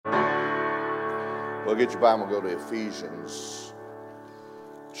Well, get your Bible and go to Ephesians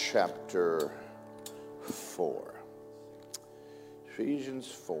chapter 4. Ephesians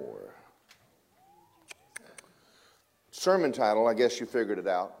 4. Sermon title, I guess you figured it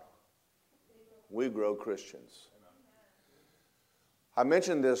out. We Grow Christians. I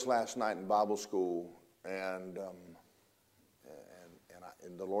mentioned this last night in Bible school, and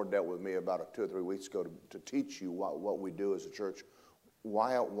the Lord dealt with me about 2 or 3 weeks ago to teach you what we do as a church.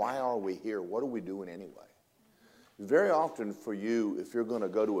 Why are we here? What are we doing anyway? Very often for you, if you're going to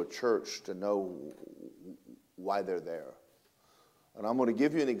go to a church, to know why they're there. And I'm going to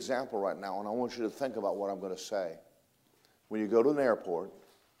give you an example right now, and I want you to think about what I'm going to say. When you go to an airport,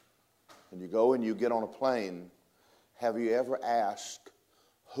 and you go and you get on a plane, have you ever asked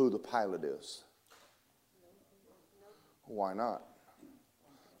who the pilot is? Why not?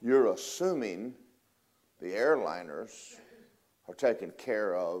 You're assuming the airliners are taking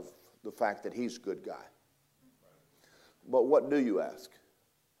care of the fact that he's a good guy. But what do you ask?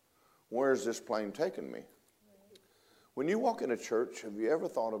 Where's this plane taking me? When you walk in a church, have you ever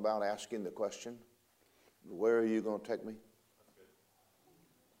thought about asking the question, where are you going to take me?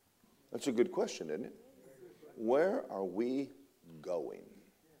 That's a good question, isn't it? Where are we going?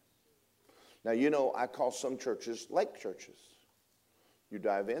 Now, you know, I call some churches lake churches. You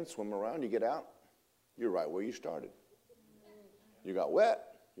dive in, swim around, you get out, you're right where you started. You got wet,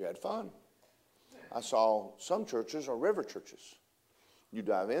 you had fun. I saw some churches are river churches. You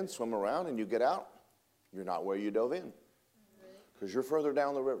dive in, swim around, and you get out, you're not where you dove in because you're further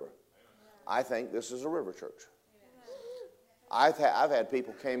down the river. I think this is a river church. I've had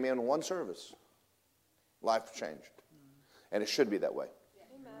people came in one service, life changed, and it should be that way.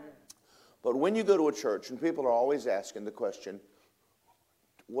 But when you go to a church, and people are always asking the question,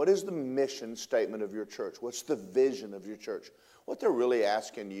 what is the mission statement of your church? What's the vision of your church? What they're really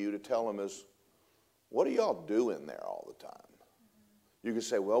asking you to tell them is, what are y'all doing there all the time? You can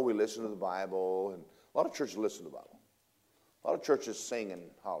say, well, we listen to the Bible, and a lot of churches listen to the Bible. A lot of churches sing and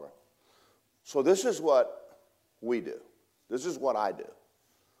holler. So this is what we do. This is what I do.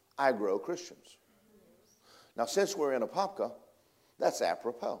 I grow Christians. Now, since we're in Apopka, that's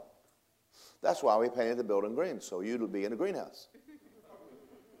apropos. That's why we painted the building green, so you'd be in a greenhouse.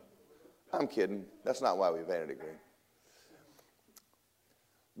 I'm kidding. That's not why we painted it green.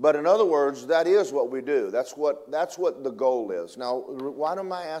 But in other words, that is what we do. That's what the goal is. Now, why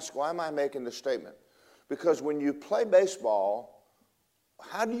am I making this statement? Because when you play baseball,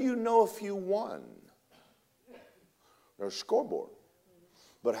 how do you know if you won? There's a scoreboard.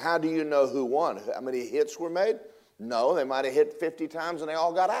 But how do you know who won? How many hits were made? No, they might have hit 50 times and they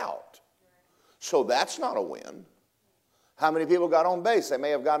all got out. So that's not a win. How many people got on base? They may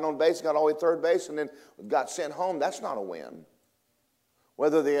have gotten on base, got all the way to third base, and then got sent home. That's not a win.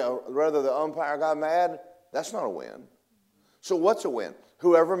 Whether the umpire got mad, that's not a win. So what's a win?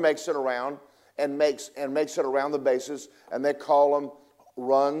 Whoever makes it around and makes it around the bases, and they call them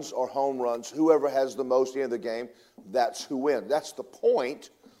runs or home runs. Whoever has the most in the game, that's who wins. That's the point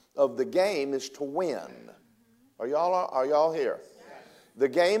of the game, is to win. Are y'all here? The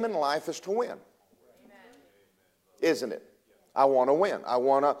game in life is to win. Isn't it? I want to win. I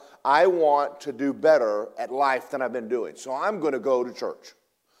want to do better at life than I've been doing. So I'm going to go to church.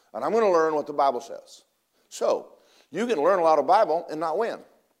 And I'm going to learn what the Bible says. So you can learn a lot of Bible and not win.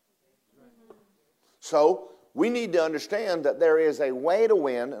 So we need to understand that there is a way to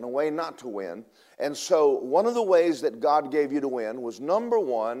win and a way not to win. And so one of the ways that God gave you to win was, number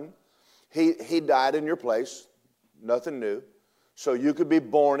one, He died in your place. Nothing new. So you could be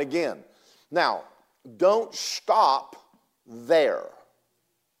born again. Now, don't stop there.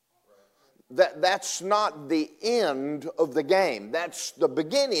 That's not the end of the game. That's the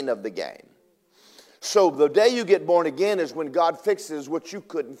beginning of the game. So the day you get born again is when God fixes what you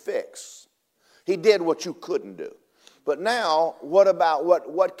couldn't fix. He did what you couldn't do. But now,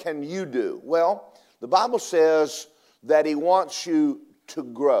 what can you do? Well, the Bible says that He wants you to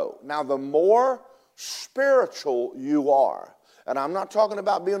grow. Now, the more spiritual you are, and I'm not talking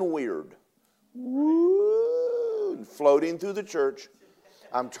about being weird, floating through the church.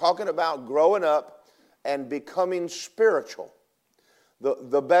 I'm talking about growing up and becoming spiritual.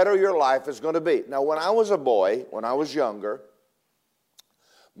 The better your life is going to be. Now, when I was a boy, when I was younger,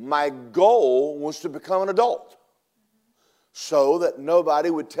 my goal was to become an adult so that nobody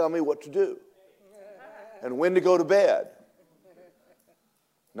would tell me what to do and when to go to bed.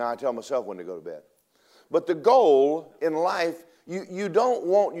 Now I tell myself when to go to bed. But the goal in life, you don't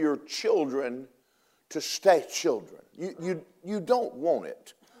want your children to stay children. You don't want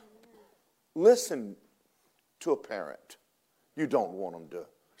it. Listen to a parent. You don't want them to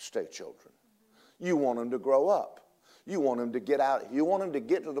stay children. You want them to grow up. You want them to get out. You want them to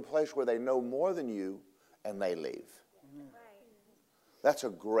get to the place where they know more than you and they leave. That's a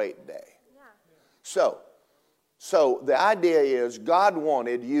great day. So the idea is God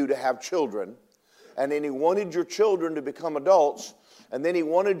wanted you to have children, and then He wanted your children to become adults, and then He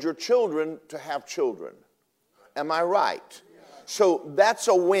wanted your children to have children. Am I right? So that's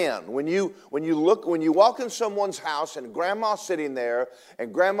a win. When you walk in someone's house and grandma's sitting there,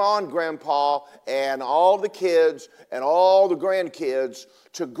 and grandma and grandpa and all the kids and all the grandkids,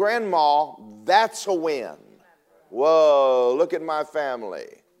 to grandma, that's a win. Whoa, look at my family.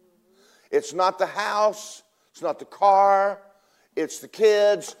 It's not the house, it's not the car, it's the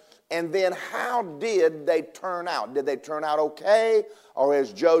kids. And then how did they turn out? Did they turn out okay? Or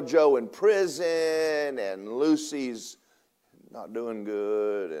is JoJo in prison and Lucy's not doing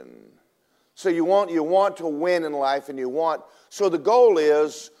good? And so you want to win in life, and so the goal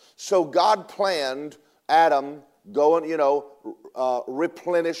is, so God planned Adam go and,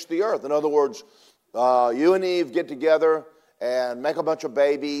 replenish the earth. In other words, you and Eve get together and make a bunch of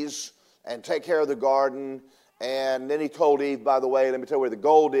babies and take care of the garden. And then He told Eve, by the way, let me tell you where the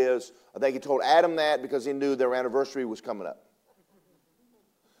gold is. I think He told Adam that because He knew their anniversary was coming up.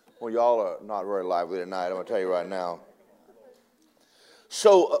 Well, y'all are not very lively tonight, I'm going to tell you right now.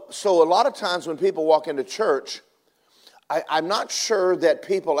 So a lot of times when people walk into church, I'm not sure that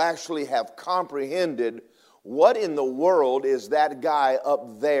people actually have comprehended what in the world is that guy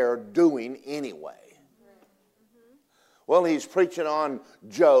up there doing anyway. Well, he's preaching on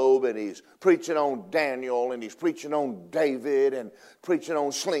Job, and he's preaching on Daniel, and he's preaching on David, and preaching on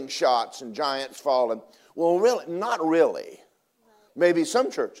slingshots and giants falling. Well, really, not really. Maybe some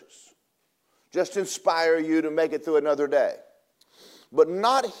churches just inspire you to make it through another day. But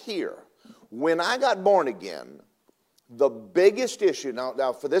not here. When I got born again, the biggest issue,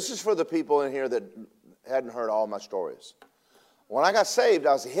 now this is for the people in here that hadn't heard all my stories. When I got saved,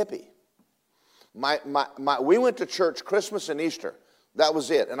 I was a hippie. We went to church Christmas and Easter. That was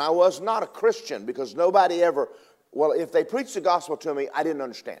it. And I was not a Christian because nobody ever, well, if they preached the gospel to me, I didn't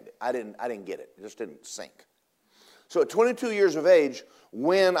understand it. I didn't get it. It just didn't sink. So at 22 years of age,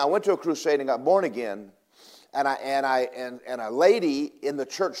 when I went to a crusade and got born again, and a lady in the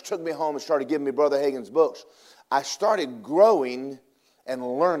church took me home and started giving me Brother Hagin's books, I started growing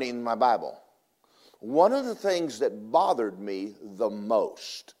and learning my Bible. One of the things that bothered me the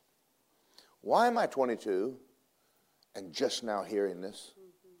most, why am I 22 and just now hearing this?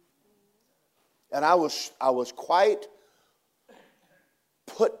 And I was quite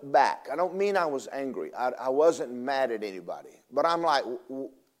put back. I don't mean I was angry. I wasn't mad at anybody. But I'm like,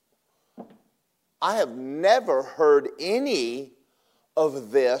 I have never heard any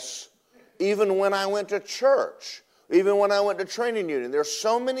of this even when I went to church, even when I went to training union. There's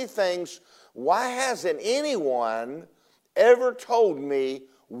so many things. Why hasn't anyone ever told me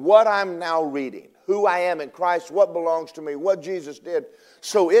what I'm now reading, who I am in Christ, what belongs to me, what Jesus did?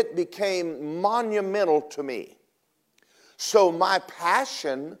 So it became monumental to me. So my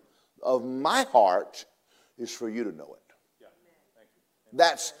passion of my heart is for you to know it.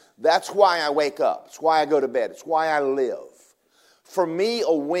 That's why I wake up. It's why I go to bed. It's why I live. For me,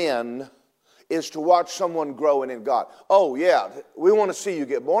 a win is to watch someone growing in God. Oh, yeah, we want to see you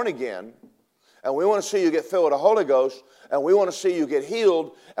get born again, and we want to see you get filled with the Holy Ghost, and we want to see you get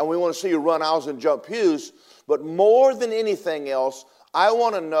healed, and we want to see you run aisles and jump pews. But more than anything else, I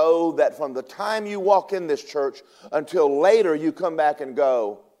want to know that from the time you walk in this church until later you come back and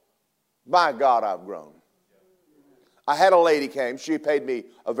go, by God, I've grown. I had a lady came. She paid me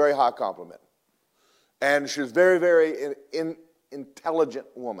a very high compliment. And she was a very, very intelligent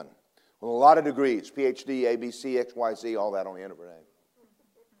woman with a lot of degrees, PhD, ABC, XYZ, all that on the end of her name.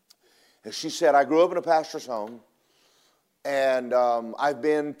 And she said, I grew up in a pastor's home, and I've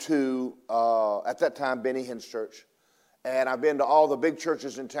been to, at that time, Benny Hinn's church, and I've been to all the big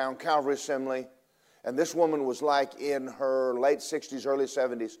churches in town, Calvary Assembly. And this woman was like in her late 60s, early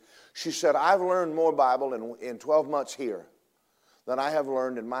 70s. She said, I've learned more Bible in 12 months here than I have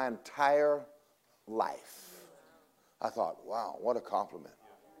learned in my entire life. I thought, wow, what a compliment.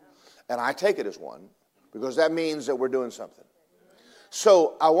 And I take it as one because that means that we're doing something.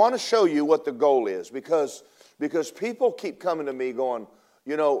 So I want to show you what the goal is because people keep coming to me going,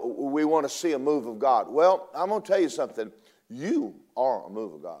 you know, we want to see a move of God. Well, I'm going to tell you something. You are a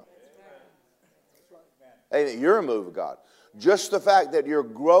move of God. Amen. You're a move of God. Just the fact that you're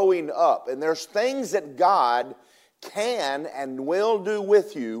growing up, and there's things that God can and will do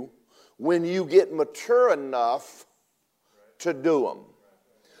with you when you get mature enough to do them.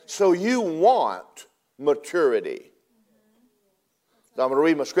 So you want maturity. So I'm going to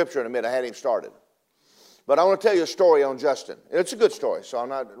read my scripture in a minute. I hadn't even started. But I want to tell you a story on Justin. It's a good story, so I'm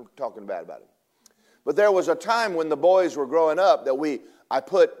not talking bad about it. But there was a time when the boys were growing up that I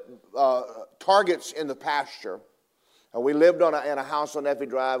put targets in the pasture. And we lived in a house on Effie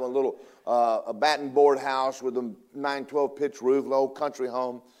Drive, a little a batten board house with a 9-12 pitch roof, an old country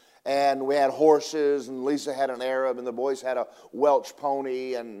home. And we had horses, and Lisa had an Arab, and the boys had a Welch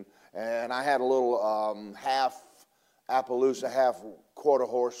pony, and I had a little half Appaloosa, half quarter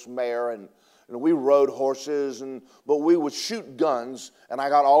horse mare, and we rode horses, but we would shoot guns, and I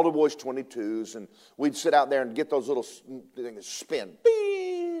got all the boys 22s, and we'd sit out there and get those little things spin.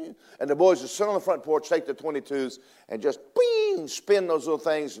 Bing! And the boys would sit on the front porch, take the 22s, and just bing, spin those little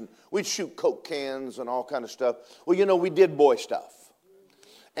things, and we'd shoot Coke cans and all kind of stuff. Well, you know, we did boy stuff.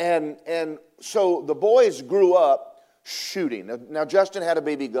 And so the boys grew up shooting. Now, Justin had a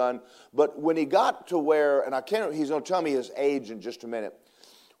BB gun, but when he got to where, and he's going to tell me his age in just a minute.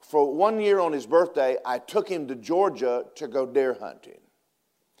 For 1 year on his birthday, I took him to Georgia to go deer hunting.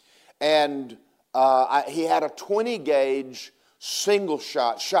 And he had a 20-gauge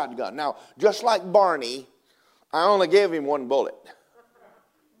single-shot shotgun. Now, just like Barney, I only gave him one bullet.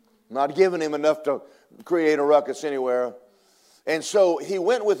 Not giving him enough to create a ruckus anywhere. And so he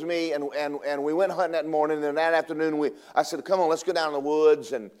went with me, and we went hunting that morning. And then that afternoon, I said, come on, let's go down in the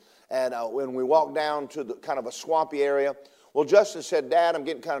woods. And when we walked down to the kind of a swampy area, well, Justin said, Dad, I'm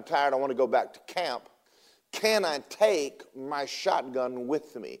getting kind of tired. I want to go back to camp. Can I take my shotgun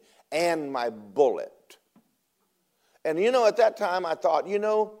with me and my bullet? And, you know, at that time I thought, you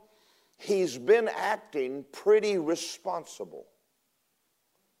know, he's been acting pretty responsible.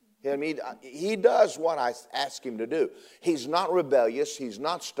 I mean, he does what I ask him to do. He's not rebellious. He's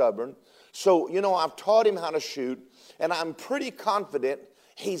not stubborn. So, you know, I've taught him how to shoot, and I'm pretty confident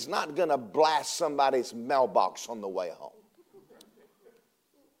he's not going to blast somebody's mailbox on the way home.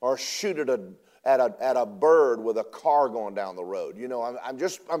 Or shoot at a bird with a car going down the road. You know,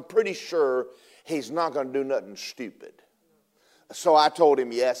 I'm pretty sure he's not going to do nothing stupid. So I told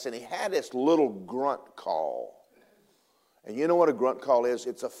him yes, and he had this little grunt call. And you know what a grunt call is?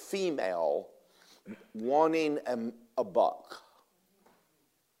 It's a female wanting a buck.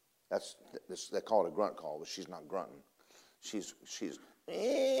 They call it a grunt call, but she's not grunting. She's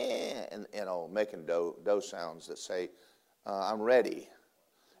and you know, making doe sounds that say, I'm ready.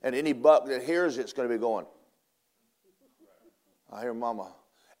 And any buck that hears it's going to be going, I hear mama.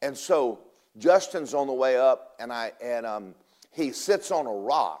 And so Justin's on the way up, and he sits on a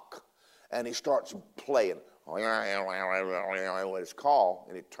rock, and he starts playing. His call,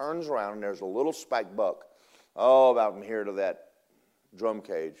 and he turns around, and there's a little spike buck, about from here to that drum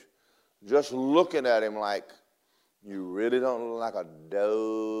cage, just looking at him like, you really don't look like a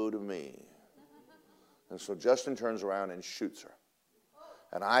doe to me. And so Justin turns around and shoots her.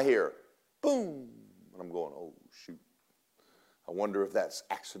 And I hear, boom, and I'm going, oh, shoot. I wonder if that's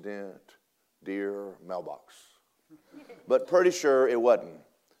accident, deer, mailbox. But pretty sure it wasn't.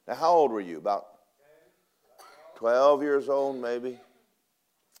 Now, how old were you? About 12 years old, maybe.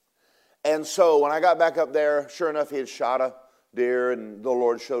 And so when I got back up there, sure enough, he had shot a deer, and the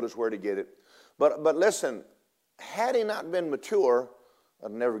Lord showed us where to get it. But listen, had he not been mature,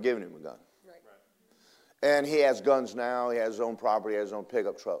 I'd never given him a gun. And he has guns now. He has his own property. He has his own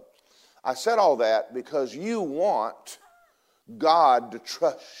pickup truck. I said all that because you want God to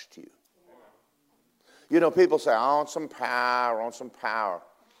trust you. You know, people say, I want some power, I want some power.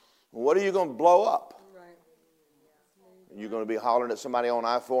 What are you going to blow up? You're going to be hollering at somebody on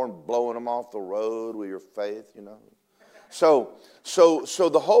I-4 and blowing them off the road with your faith, you know. So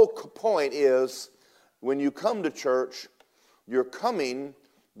the whole point is, when you come to church, you're coming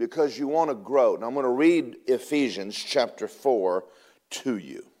because you want to grow. Now, I'm going to read Ephesians chapter 4 to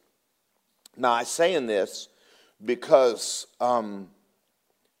you. Now, I'm saying this because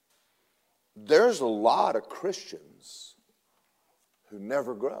there's a lot of Christians who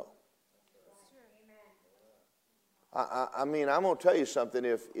never grow. I mean, I'm going to tell you something.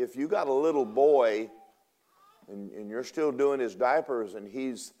 If you got a little boy and you're still doing his diapers and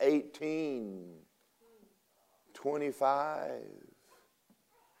he's 18, 25,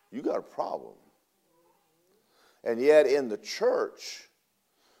 you got a problem. And yet in the church,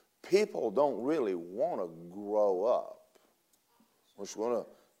 people don't really want to grow up. We're just going to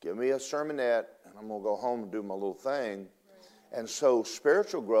give me a sermonette, and I'm going to go home and do my little thing. And so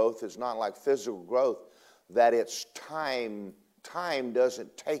spiritual growth is not like physical growth, that it's time. Time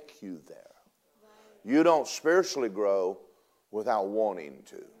doesn't take you there. You don't spiritually grow without wanting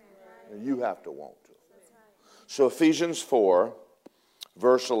to. You have to want to. So Ephesians 4,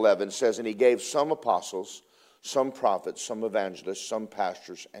 verse 11 says, and he gave some apostles, some prophets, some evangelists, some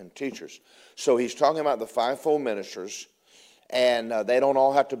pastors, and teachers. So he's talking about the fivefold ministers, and they don't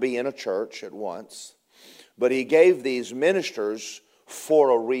all have to be in a church at once. But he gave these ministers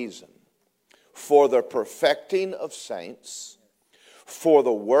for a reason. For the perfecting of saints, for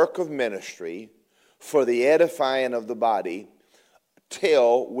the work of ministry, for the edifying of the body,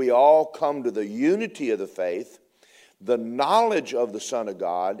 till we all come to the unity of the faith, the knowledge of the Son of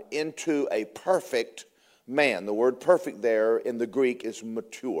God, into a perfect man. The word perfect there in the Greek is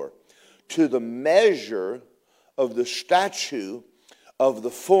mature. To the measure of the stature of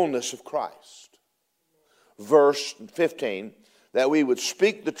the fullness of Christ. Verse 15, that we would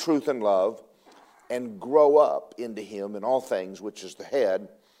speak the truth in love and grow up into him in all things, which is the head,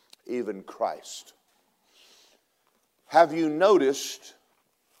 even Christ. Have you noticed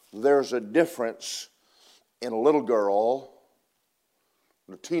there's a difference in a little girl,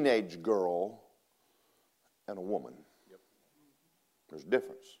 a teenage girl, and a woman? Yep. There's a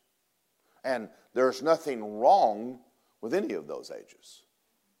difference. And there's nothing wrong with any of those ages.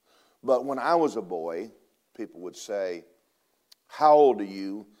 But when I was a boy, people would say, "How old are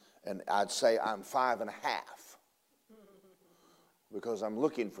you?" And I'd say, "I'm 5.5. Because I'm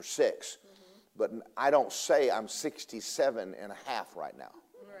looking for 6. But I don't say I'm 67.5 right now.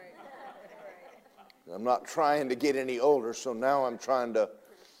 I'm not trying to get any older, so now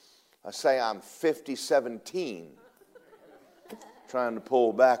I say I'm 50-17. Trying to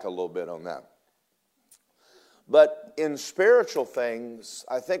pull back a little bit on that. But in spiritual things,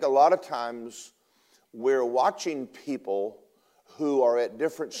 I think a lot of times we're watching people who are at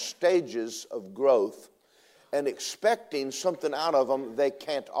different stages of growth and expecting something out of them they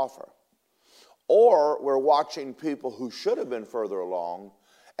can't offer. Or we're watching people who should have been further along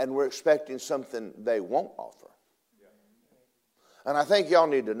and we're expecting something they won't offer. And I think y'all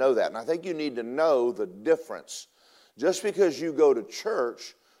need to know that. And I think you need to know the difference. Just because you go to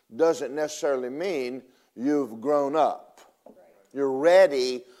church doesn't necessarily mean you've grown up. You're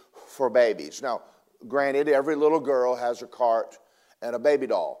ready for babies. Now, granted, every little girl has a cart and a baby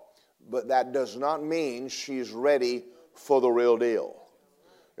doll, but that does not mean she's ready for the real deal.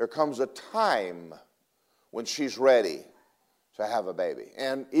 There comes a time when she's ready to have a baby.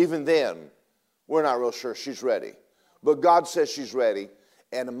 And even then, we're not real sure she's ready. But God says she's ready.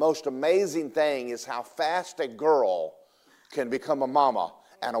 And the most amazing thing is how fast a girl can become a mama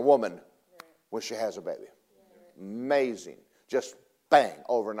and a woman when she has a baby. Amazing. Just bang,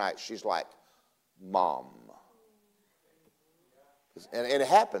 overnight, she's like mom. And it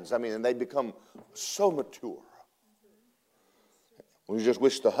happens. I mean, and they become so mature. We just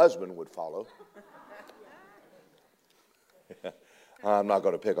wish the husband would follow. I'm not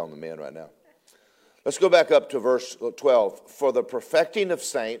going to pick on the men right now. Let's go back up to verse 12. For the perfecting of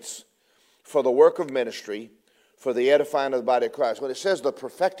saints, for the work of ministry, for the edifying of the body of Christ. When it says the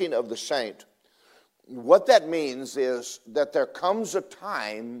perfecting of the saint, what that means is that there comes a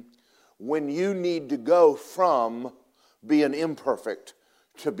time when you need to go from being imperfect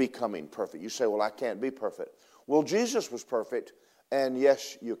to becoming perfect. You say, "Well, I can't be perfect." Well, Jesus was perfect, and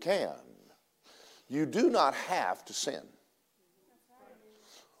yes, you can. You do not have to sin.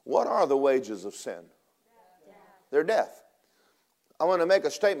 What are the wages of sin? They're death. I want to make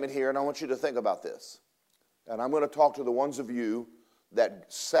a statement here, and I want you to think about this. And I'm going to talk to the ones of you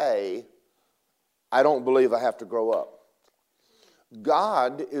that say, "I don't believe I have to grow up."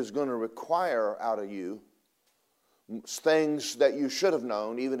 God is going to require out of you things that you should have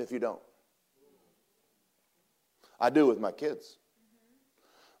known, even if you don't. I do with my kids.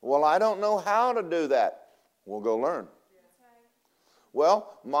 "Well, I don't know how to do that." Well, go learn.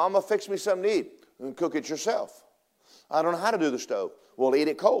 "Well, Mama, fix me something to eat and cook it yourself." "I don't know how to do the stove." Well, eat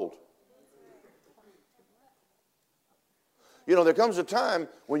it cold. You know, there comes a time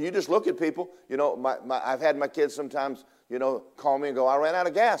when you just look at people. You know, I've had my kids sometimes, you know, call me and go, "I ran out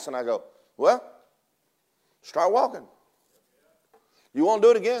of gas." And I go, "Well, start walking. You won't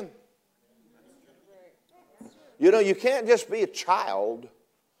do it again." You know, you can't just be a child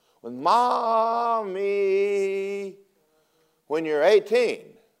with "Mommy" when you're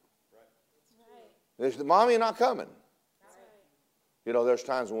 18. "Mommy, you're not coming." You know, there's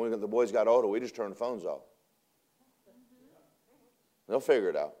times when the boys got older, we just turned the phones off. They'll figure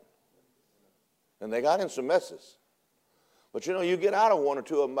it out. And they got in some messes. But you know, you get out of one or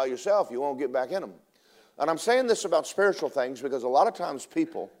two of them by yourself, you won't get back in them. And I'm saying this about spiritual things because a lot of times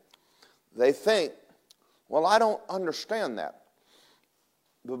people, they think, "Well, I don't understand that."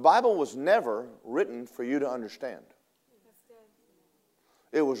 The Bible was never written for you to understand.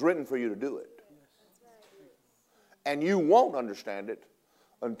 It was written for you to do it. And you won't understand it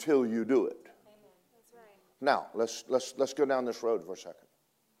until you do it. Now, let's go down this road for a second.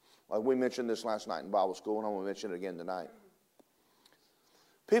 Like we mentioned this last night in Bible school, and I'm going to mention it again tonight.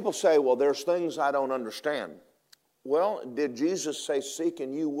 People say, well, there's things I don't understand. Well, did Jesus say, seek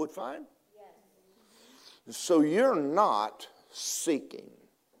and you would find? Yes. So you're not seeking.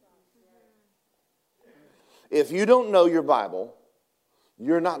 If you don't know your Bible,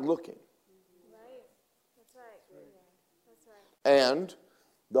 you're not looking. Right. That's right. That's right. And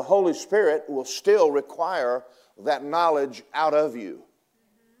the Holy Spirit will still require that knowledge out of you.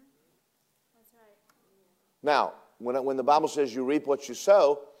 That's right. Now, when the Bible says you reap what you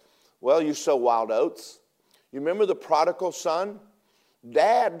sow, well, you sow wild oats. You remember the prodigal son?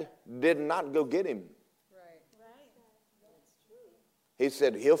 Dad did not go get him. Right. That's true. He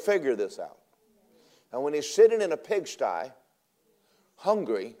said, he'll figure this out. And when he's sitting in a pigsty,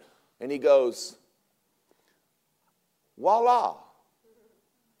 hungry, and he goes, voila,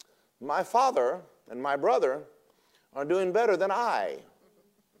 my father and my brother are doing better than I.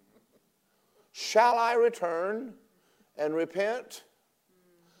 Shall I return and repent?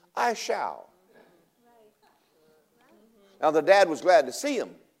 I shall. Now the dad was glad to see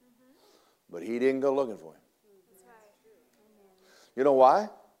him, but he didn't go looking for him. You know why?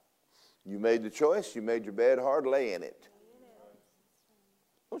 You made the choice, you made your bed hard, lay in it.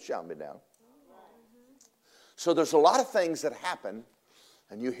 Don't shout me down. So there's a lot of things that happen,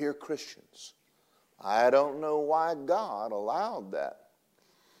 and you hear Christians, I don't know why God allowed that.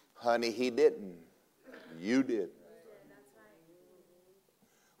 Honey, he didn't. You did.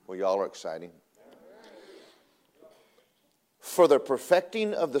 Well, y'all are exciting. For the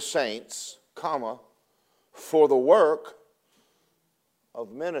perfecting of the saints, comma, for the work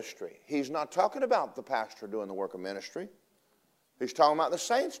of ministry. He's not talking about the pastor doing the work of ministry. He's talking about the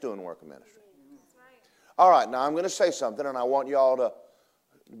saints doing the work of ministry. All right, now I'm going to say something, and I want y'all to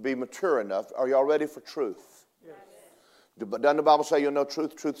be mature enough. Are y'all ready for truth? Yes. Doesn't the Bible say you'll know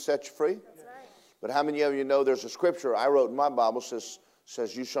truth? Truth sets you free? That's right. But how many of you know there's a scripture I wrote in my Bible says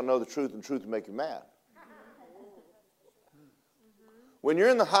you shall know the truth, and truth will make you mad. When you're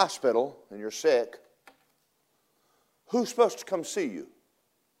in the hospital and you're sick, who's supposed to come see you?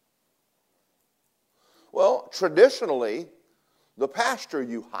 Well, traditionally, the pastor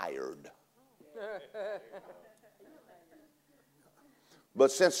you hired.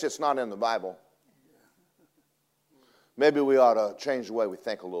 But since it's not in the Bible, maybe we ought to change the way we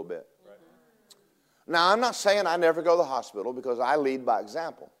think a little bit. Now, I'm not saying I never go to the hospital because I lead by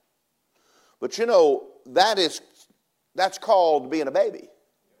example. But you know, that's called being a baby.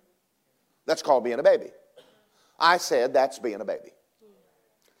 That's called being a baby. I said that's being a baby.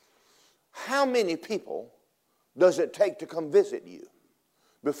 How many people does it take to come visit you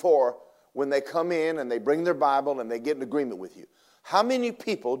before when they come in and they bring their Bible and they get in agreement with you? How many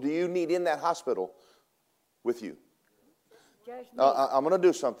people do you need in that hospital with you? I'm going to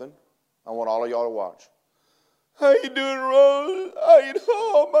do something. I want all of y'all to watch. How you doing, Rose? How you doing?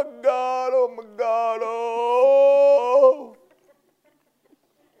 Oh, my God. Oh, my God. Oh.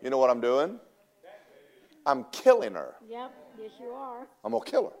 You know what I'm doing? I'm killing her. Yep, yes you are. I'm going to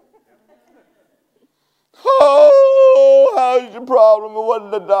kill her. Oh, how's your problem? What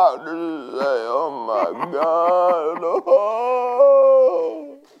did the doctor say? Oh, my God.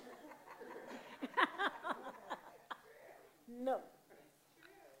 Oh. No.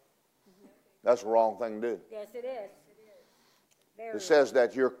 That's the wrong thing to do. Yes, it is. Very It says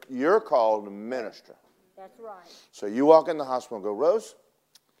that you're called to minister. That's right. So you walk in the hospital and go, Rose,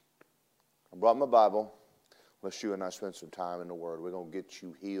 I brought my Bible. Let's you and I spend some time in the Word. We're going to get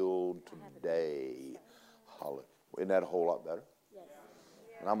you healed today. Hallelujah. Isn't that a whole lot better? Yes.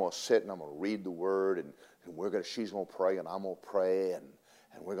 And I'm going to sit and I'm going to read the Word, and she's going to pray, and I'm going to pray, and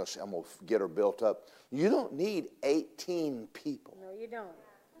I'm going to get her built up. You don't need 18 people. No, you don't.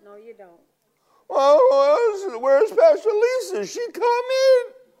 No, you don't. Well, where's Pastor Lisa? She come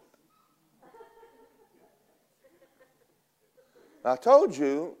in. I told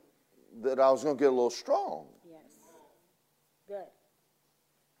you that I was going to get a little strong. Yes. Good.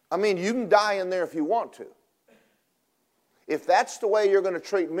 I mean, you can die in there if you want to. If that's the way you're going to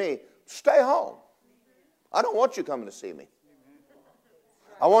treat me, stay home. I don't want you coming to see me.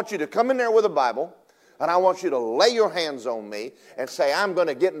 I want you to come in there with a Bible, and I want you to lay your hands on me and say, I'm going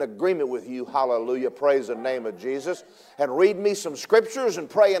to get in agreement with you. Hallelujah. Praise the name of Jesus. And read me some scriptures and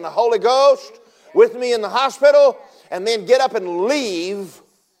pray in the Holy Ghost with me in the hospital, and then get up and leave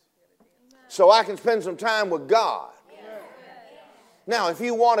so I can spend some time with God. Now, if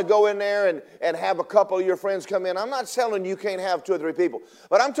you want to go in there and have a couple of your friends come in, I'm not telling you can't have 2 or 3 people.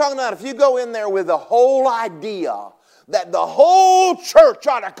 But I'm talking about if you go in there with the whole idea that the whole church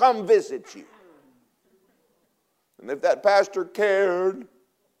ought to come visit you. And if that pastor cared,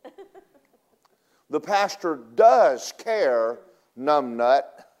 the pastor does care, numbnut.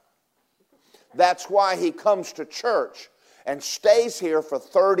 That's why he comes to church and stays here for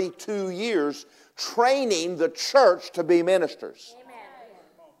 32 years training the church to be ministers. Amen.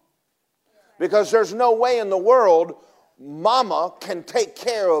 Because there's no way in the world mama can take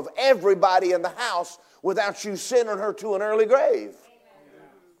care of everybody in the house without you sending her to an early grave.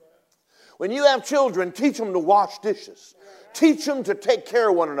 When you have children, teach them to wash dishes. Teach them to take care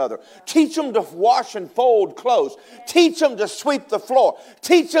of one another. Teach them to wash and fold clothes. Teach them to sweep the floor.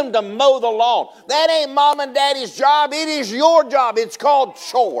 Teach them to mow the lawn. That ain't mom and daddy's job. It is your job. It's called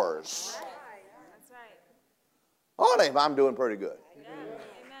chores. Oh, Dave, I'm doing pretty good.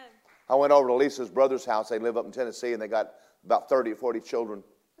 I went over to Lisa's brother's house. They live up in Tennessee, and they got about 30 or 40 children.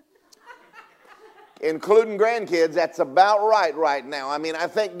 Including grandkids, that's about right now. I mean, I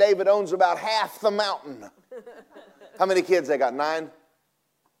think David owns about half the mountain. How many kids they got? 9?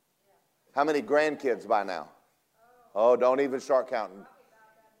 How many grandkids by now? Oh, don't even start counting.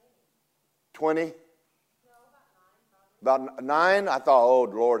 20? About 9? I thought, oh,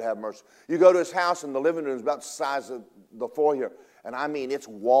 Lord have mercy. You go to his house, and the living room is about the size of the foyer. And I mean, it's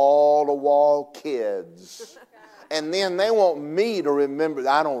wall-to-wall kids. And then they want me to remember.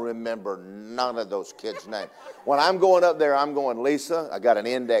 I don't remember none of those kids' names. When I'm going up there, I'm going, Lisa, I got an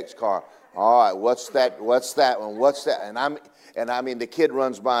index card. All right, what's that? What's that one? What's that? And I mean, the kid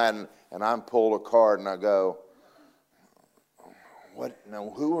runs by, and I'm pull a card, and I go, what? Now,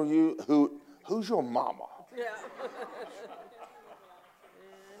 who are you? Who's your mama? Yeah.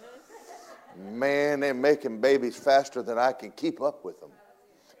 Man, they're making babies faster than I can keep up with them.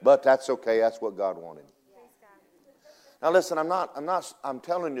 But that's okay. That's what God wanted. Now listen, I'm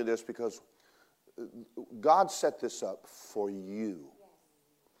telling you this because God set this up for you.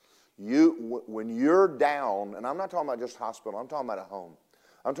 When you're down, and I'm not talking about just hospital, I'm talking about at home.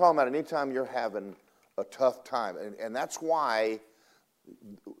 I'm talking about anytime you're having a tough time. And that's why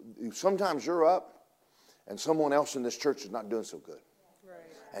sometimes you're up and someone else in this church is not doing so good. Right.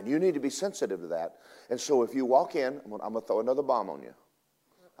 And you need to be sensitive to that. And so if you walk in, I'm going to throw another bomb on you.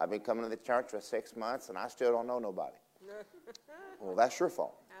 I've been coming to the church for 6 months and I still don't know nobody. Well, that's your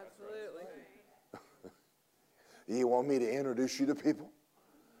fault. Absolutely. You want me to introduce you to people?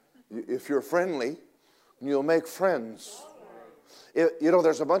 If you're friendly, you'll make friends.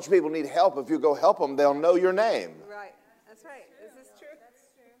 There's a bunch of people who need help. If you go help them, they'll know your name. Right. That's right. This is true.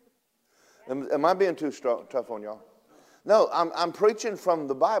 That's true. Am I being too tough on y'all? No, I'm preaching from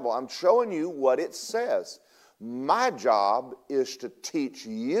the Bible. I'm showing you what it says. My job is to teach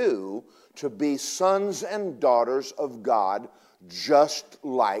you to be sons and daughters of God just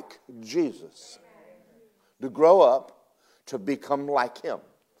like Jesus. To grow up, to become like Him.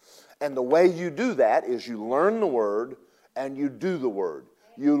 And the way you do that is you learn the Word and you do the Word.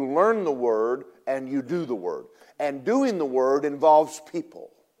 You learn the Word and you do the Word. And doing the Word involves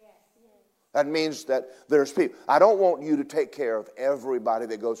people. That means that there's people. I don't want you to take care of everybody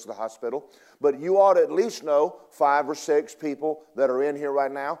that goes to the hospital, but you ought to at least know 5 or 6 people that are in here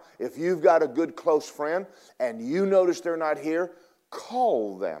right now. If you've got a good close friend and you notice they're not here,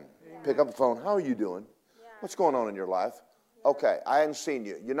 call them. Pick up the phone. How are you doing? What's going on in your life? Okay, I hadn't seen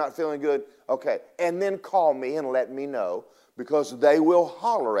you. You're not feeling good? Okay. And then call me and let me know, because they will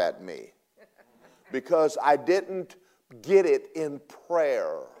holler at me because I didn't get it in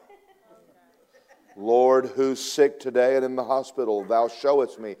prayer. Lord, who's sick today and in the hospital, thou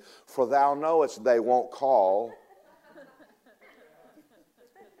showest me, for thou knowest they won't call.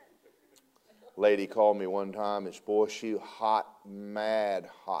 Lady called me one time, and boy, she hot, mad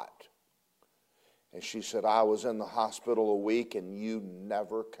hot. And she said, I was in the hospital a week and you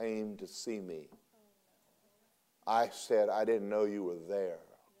never came to see me. I said, I didn't know you were there.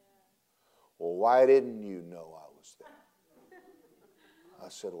 Well, why didn't you know I was there? I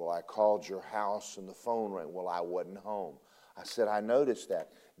said, well, I called your house and the phone rang. Well, I wasn't home. I said, I noticed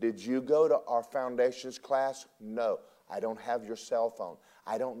that. Did you go to our foundations class? No, I don't have your cell phone.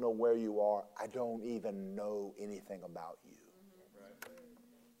 I don't know where you are. I don't even know anything about you.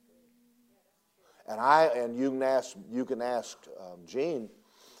 And you can ask Jean.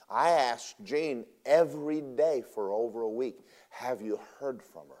 I asked Jean every day for over a week, have you heard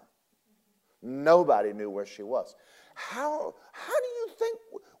from her? Nobody knew where she was. How do you think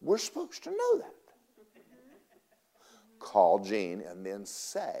we're supposed to know that? Call Jean and then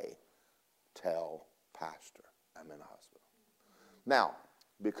tell Pastor I'm in the hospital. Now,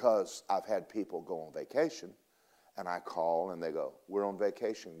 because I've had people go on vacation, and I call and they go, we're on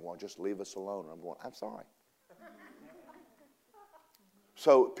vacation, well, just leave us alone. And I'm going, I'm sorry.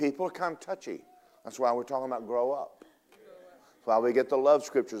 So people are kind of touchy. That's why we're talking about grow up. That's why we get the love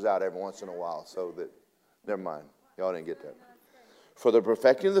scriptures out every once in a while, so that, never mind, y'all didn't get that. For the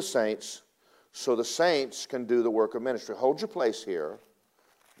perfecting of the saints, so the saints can do the work of ministry. Hold your place here.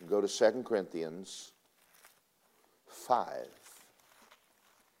 Go to 2 Corinthians 5.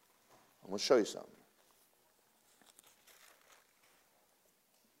 I'm going to show you something.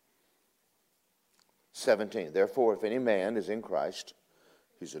 Therefore, if any man is in Christ,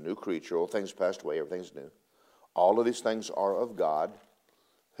 he's a new creature. All things passed away, everything's new. All of these things are of God,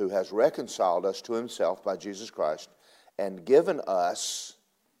 who has reconciled us to himself by Jesus Christ and given us,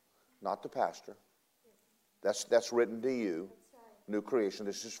 not the pastor, that's written to you, new creation,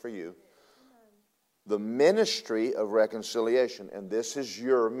 this is for you, the ministry of reconciliation. And this is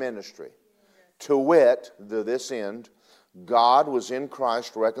your ministry. To wit, to this end, God was in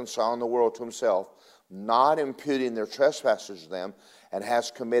Christ reconciling the world to himself, not imputing their trespasses to them, and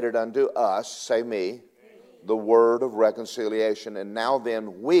has committed unto us, say me, the word of reconciliation. And now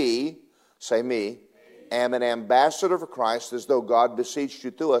then we, say me, am an ambassador for Christ, as though God beseeched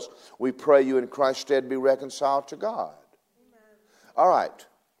you through us. We pray you in Christ's stead be reconciled to God. Amen. All right.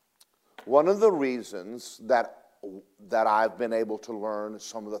 One of the reasons that I've been able to learn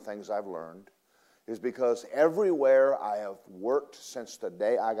some of the things I've learned is because everywhere I have worked since the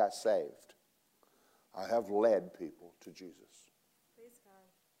day I got saved, I have led people to Jesus. Praise God.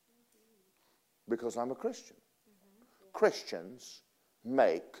 Because I'm a Christian. Christians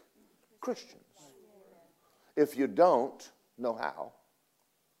make Christians. If you don't know how,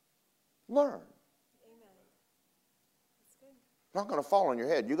 learn. It's not going to fall on your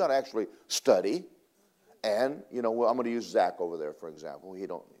head. You've got to actually study. And, you know, I'm going to use Zach over there, for example. He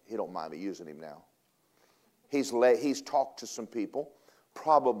don't mind me using him now. He's talked to some people,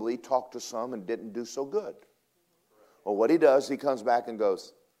 probably talked to some and didn't do so good. Well, what he does, he comes back and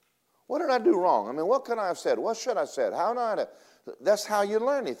goes, what did I do wrong? I mean, what could I have said? What should I have said? How did I? That's how you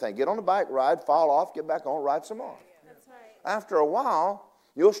learn anything. Get on a bike ride, fall off, get back on, ride some more. That's right. After a while,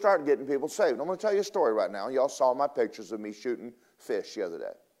 you'll start getting people saved. I'm going to tell you a story right now. Y'all saw my pictures of me shooting fish the other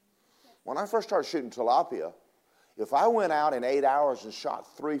day. When I first started shooting tilapia, if I went out in 8 hours and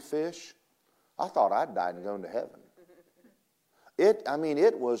shot 3 fish, I thought I'd died and gone to heaven. It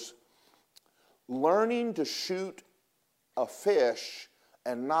was learning to shoot a fish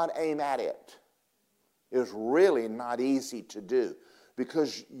and not aim at it is really not easy to do,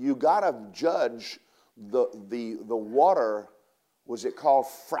 because you got to judge the water. Was it called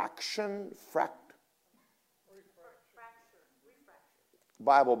fraction?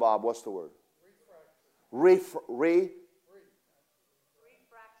 Bible Bob, what's the word? Refraction.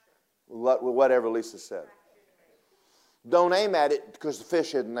 Whatever Lisa said. Don't aim at it because the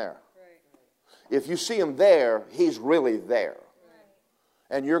fish isn't there. If you see him there, he's really there.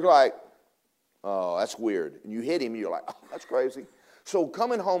 And you're like, oh, that's weird. And you hit him, you're like, oh, that's crazy. So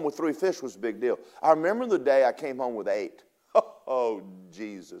coming home with 3 fish was a big deal. I remember the day I came home with 8. Oh,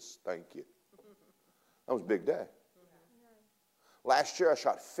 Jesus, thank you. That was a big day. Last year I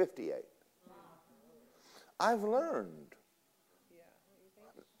shot 58. I've learned.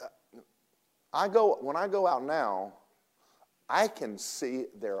 When I go out now, I can see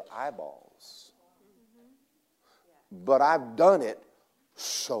their eyeballs. But I've done it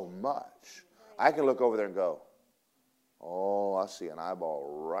so much. I can look over there and go, oh, I see an eyeball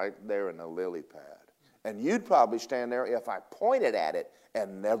right there in the lily pad. And you'd probably stand there if I pointed at it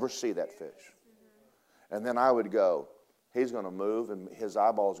and never see that fish. And then I would go, he's going to move, and his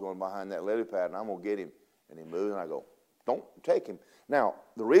eyeball's going behind that lily pad, and I'm going to get him. And he moves, and I go, don't take him. Now,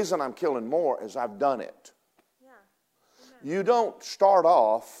 the reason I'm killing more is I've done it. Yeah. You don't start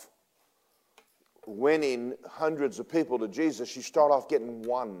off winning hundreds of people to Jesus. You start off getting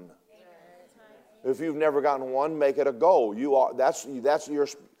one. If you've never gotten one, make it a goal. That's your.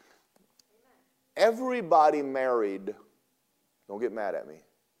 Everybody married, don't get mad at me,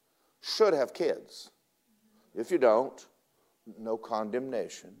 should have kids. If you don't, no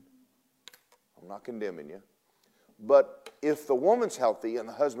condemnation. I'm not condemning you. But if the woman's healthy and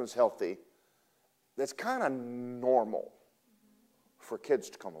the husband's healthy, that's kind of normal for kids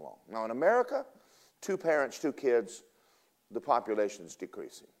to come along. Now in America, 2 parents, 2 kids, the population's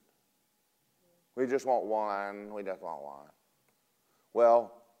decreasing. We just want one. We just want one.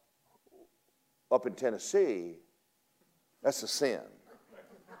 Well, up in Tennessee, that's a sin.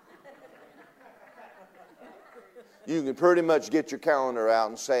 You can pretty much get your calendar out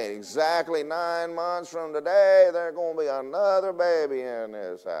and say exactly 9 months from today, there's going to be another baby in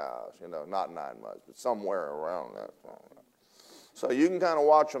this house. You know, not 9 months, but somewhere around that. So you can kind of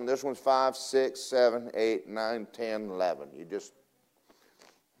watch them. This one's 5, 6, 7, 8, 9, 10, 11. You just...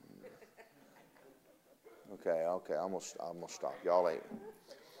 Okay, I'm gonna stop. Y'all ain't.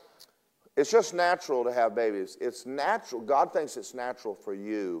 It's just natural to have babies. It's natural. God thinks it's natural for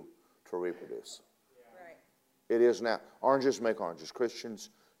you to reproduce. Right. It is now. Oranges make oranges. Christians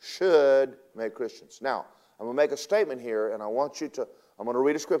should make Christians. Now, I'm going to make a statement here, and I'm going to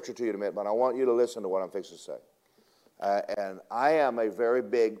read a scripture to you in a minute, but I want you to listen to what I'm fixing to say. And I am a very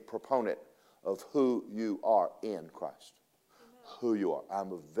big proponent of who you are in Christ. Amen. Who you are.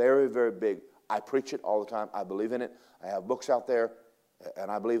 I'm a very, very big, I preach it all the time. I believe in it. I have books out there, and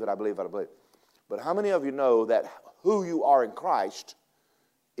I believe it. But how many of you know that who you are in Christ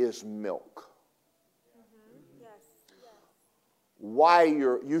is milk? Mm-hmm. Yes. Why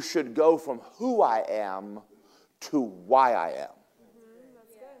you should go from who I am to why I am. Mm-hmm.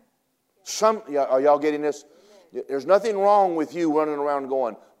 That's good. Are y'all getting this? There's nothing wrong with you running around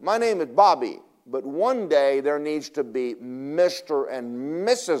going, my name is Bobby, but one day there needs to be Mr. and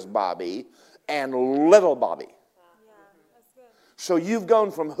Mrs. Bobby and little Bobby. Yeah, that's good. So you've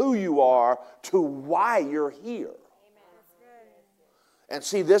gone from who you are to why you're here. Amen. That's good. And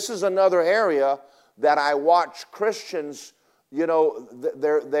see, this is another area that I watch Christians, you know,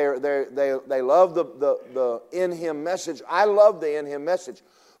 they love the in Him message. I love the in Him message.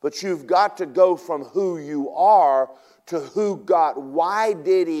 But you've got to go from who you are to who God. Why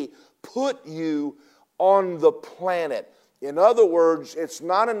did He put you on the planet? In other words, it's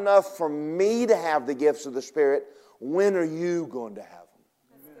not enough for me to have the gifts of the Spirit. When are you going to have them?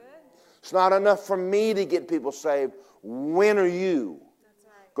 That's good. It's not enough for me to get people saved. When are you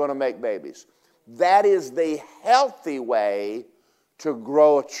That's going to make babies? That is the healthy way to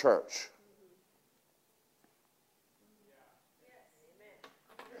grow a church.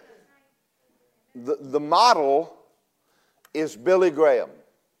 The model is Billy Graham.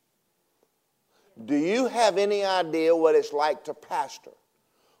 Do you have any idea what it's like to pastor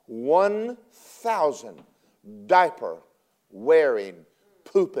 1,000 diaper-wearing,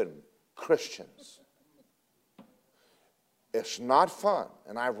 pooping Christians? It's not fun.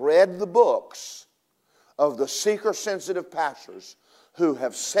 And I've read the books of the seeker-sensitive pastors who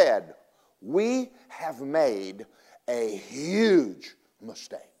have said, we have made a huge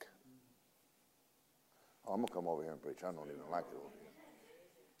mistake. Oh, I'm going to come over here and preach. I don't even like it over here.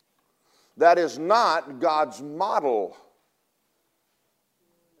 That is not God's model.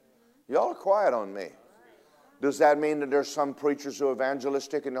 Y'all are quiet on me. Does that mean that there's some preachers who are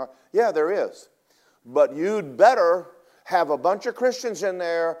evangelistic? Yeah, there is. But you'd better have a bunch of Christians in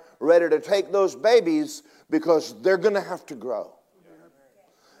there ready to take those babies because they're going to have to grow.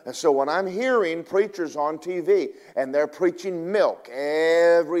 And so when I'm hearing preachers on TV and they're preaching milk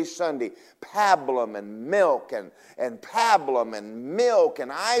every Sunday, pablum and milk and pablum and milk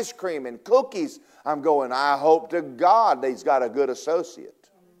and ice cream and cookies, I'm going, I hope to God he's got a good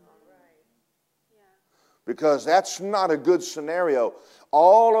associate. Because that's not a good scenario.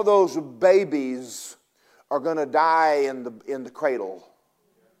 All of those babies are going to die in the cradle.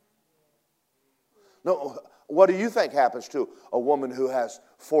 No, what do you think happens to a woman who has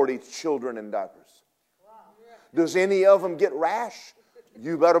 40 children in diapers? Does any of them get rash?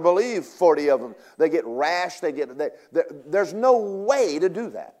 You better believe 40 of them. They get rash. There's no way to do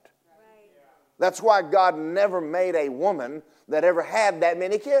that. That's why God never made a woman that ever had that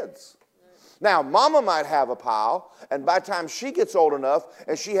many kids. Now, mama might have a pile, and by the time she gets old enough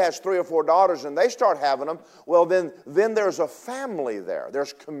and she has 3 or 4 daughters and they start having them, well, then there's a family there.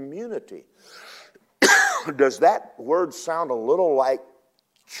 There's community. Does that word sound a little like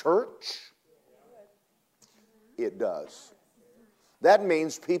church? It does. That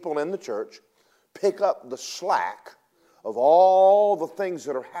means people in the church pick up the slack of all the things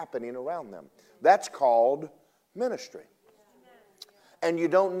that are happening around them. That's called ministry. And you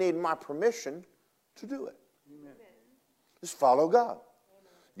don't need my permission to do it. Just follow God.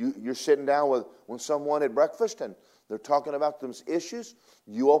 You're sitting down with someone at breakfast and they're talking about those issues.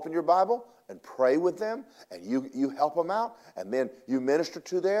 You open your Bible and pray with them, and you help them out, and then you minister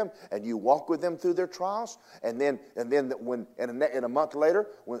to them, and you walk with them through their trials, and then when in a month later,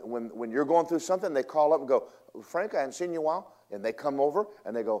 when you're going through something, they call up and go, Frank, I haven't seen you in a while, and they come over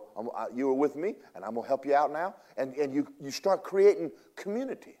and they go, you were with me, and I'm gonna help you out now, and you start creating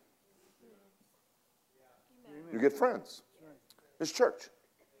community. You get friends. It's church.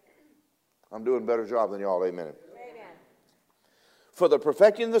 I'm doing a better job than y'all. Amen. For the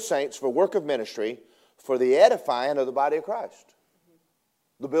perfecting of the saints, for work of ministry, for the edifying of the body of Christ.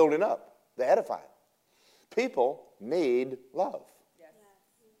 The building up, the edifying. People need love. Yes.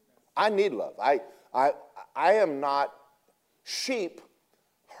 I need love. I am not sheep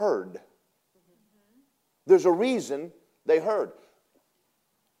herd. There's a reason they herd.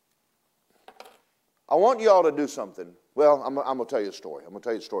 I want you all to do something. Well, I'm going to tell you a story. I'm going to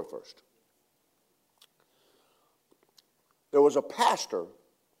tell you the story first. There was a pastor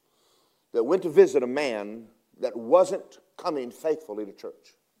that went to visit a man that wasn't coming faithfully to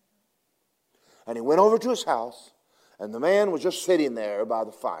church. And he went over to his house, and the man was just sitting there by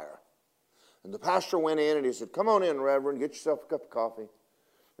the fire. And the pastor went in and he said, "Come on in, Reverend, get yourself a cup of coffee."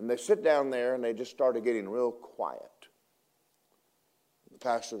 And they sit down there and they just started getting real quiet. The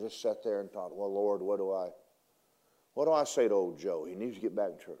pastor just sat there and thought, "Well, Lord, what do I say to old Joe? He needs to get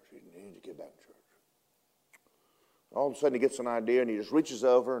back to church. He needs to get back to church." All of a sudden he gets an idea and he just reaches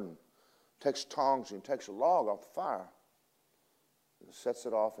over and takes tongs and takes a log off the fire and sets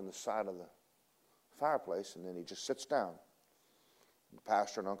it off in the side of the fireplace, and then he just sits down. The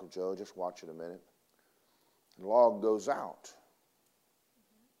pastor and Uncle Joe just watch it a minute. The log goes out.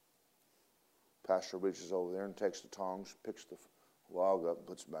 Pastor reaches over there and takes the tongs, picks the log up, and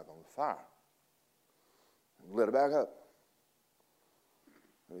puts it back on the fire. And lit it back up.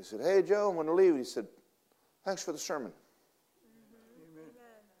 And he said, "Hey, Joe, I'm going to leave." He said, "Thanks for the sermon."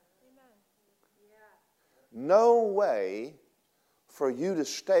 No way for you to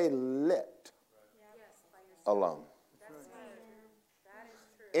stay lit alone.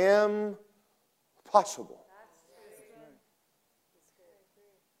 Impossible.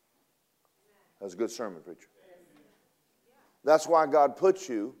 That's a good sermon, preacher. That's why God puts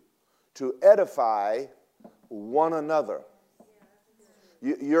you to edify one another.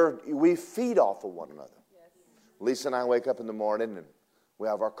 We feed off of one another. Lisa and I wake up in the morning and we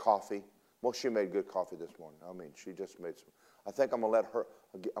have our coffee. Well, she made good coffee this morning. I mean, she just made some. I think I'm gonna let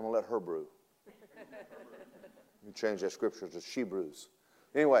her brew. You change that scripture to she brews.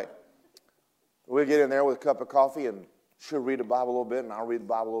 Anyway, we get in there with a cup of coffee and she'll read the Bible a little bit and I'll read the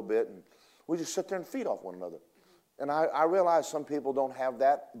Bible a little bit, and we just sit there and feed off one another. And I realize some people don't have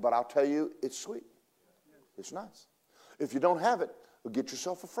that, but I'll tell you, it's sweet. It's nice. If you don't have it, well, get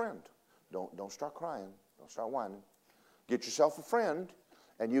yourself a friend. Don't start crying. Don't start whining. Get yourself a friend,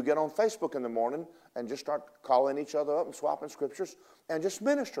 and you get on Facebook in the morning and just start calling each other up and swapping scriptures and just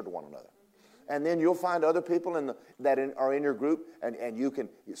minister to one another. And then you'll find other people that are in your group, and you can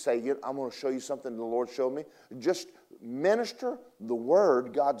say, "I'm going to show you something the Lord showed me." Just minister the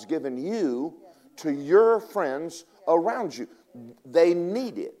word God's given you to your friends around you. They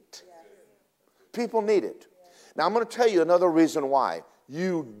need it. People need it. Now, I'm going to tell you another reason why.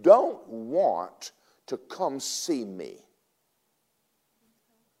 You don't want to come see me.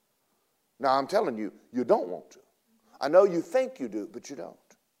 Now, I'm telling you, you don't want to. I know you think you do, but you don't.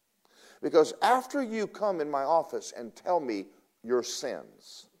 Because after you come in my office and tell me your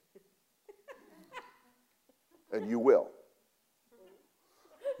sins, and you will,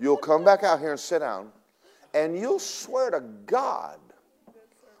 you'll come back out here and sit down, and you'll swear to God,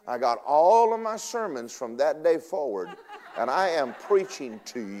 I got all of my sermons from that day forward, and I am preaching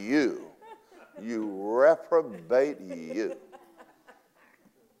to you. You reprobate you.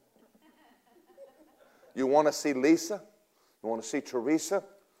 You want to see Lisa? You want to see Teresa?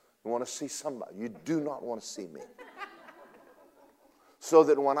 You want to see somebody? You do not want to see me. So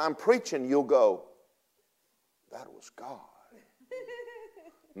that when I'm preaching, you'll go, "That was God."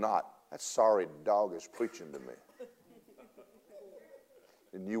 Not, "That sorry dog is preaching to me."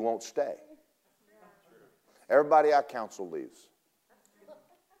 And you won't stay. Everybody I counsel leaves.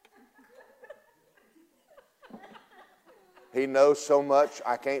 He knows so much,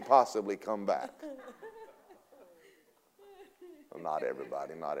 I can't possibly come back. Well, not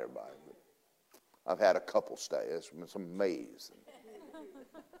everybody. But I've had a couple stay. It's amazing.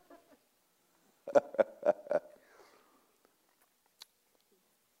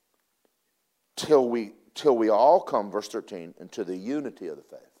 Till we all come, verse 13, into the unity of the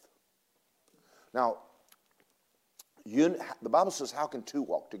faith. Now, the Bible says, "How can two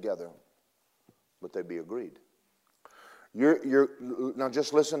walk together, but they be agreed?" Now,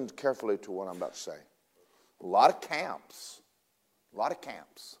 just listen carefully to what I'm about to say. A lot of camps.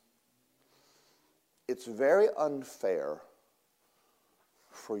 It's very unfair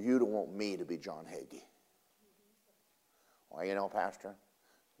for you to want me to be John Hagee. Well, Pastor,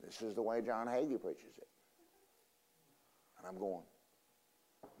 this is the way John Hagee preaches it. And I'm going,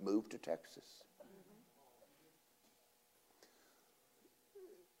 move to Texas.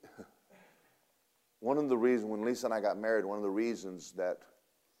 One of the reasons, when Lisa and I got married, one of the reasons that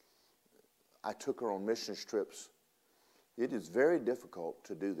I took her on mission trips, it is very difficult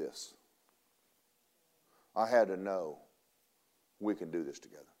to do this. I had to know we can do this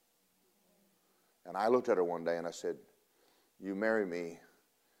together. And I looked at her one day and I said, "You marry me,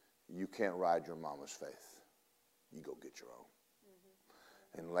 you can't ride your mama's faith. You go get your own."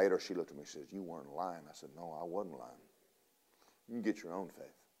 And later she looked at me and says, you weren't lying. I said, no, I wasn't lying. You can get your own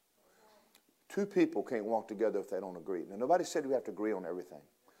faith. Two people can't walk together if they don't agree. Now, nobody said we have to agree on everything.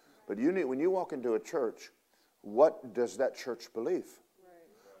 But when you walk into a church, what does that church believe?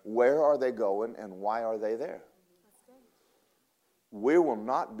 Where are they going and why are they there? We will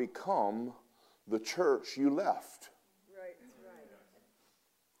not become the church you left. Right.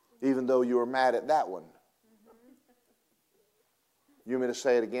 Even though you were mad at that one. You want me to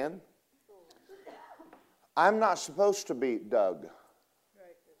say it again? I'm not supposed to be Doug.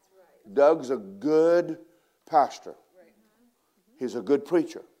 Doug's a good pastor. He's a good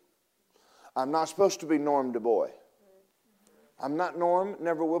preacher. I'm not supposed to be Norm Du Bois. I'm not Norm,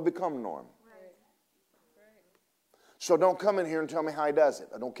 never will become Norm. So don't come in here and tell me how he does it.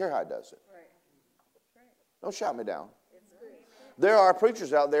 I don't care how he does it. Don't shout me down. There are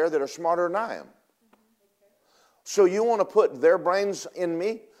preachers out there that are smarter than I am. So you want to put their brains in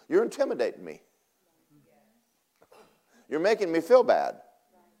me? You're intimidating me. You're making me feel bad.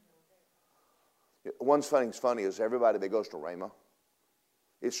 One thing's funny is everybody that goes to Rhema,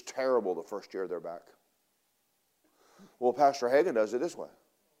 it's terrible the first year they're back. Well, Pastor Hagin does it this way.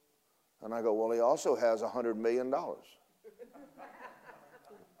 And I go, well, he also has $100 million.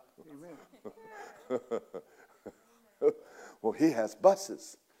 Well, he has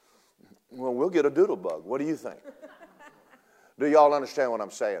buses. Well, we'll get a doodle bug. What do you think? Do y'all understand what I'm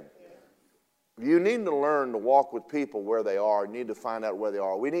saying? You need to learn to walk with people where they are. You need to find out where they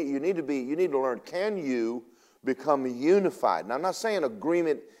are. You need to learn, can you become unified? Now, I'm not saying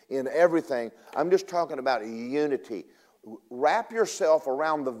agreement in everything. I'm just talking about unity. Wrap yourself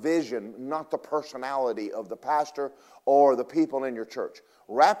around the vision, not the personality of the pastor or the people in your church.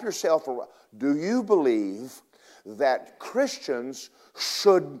 Wrap yourself around. Do you believe that Christians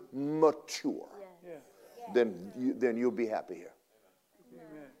should mature? Yes. Then you'll be happy here.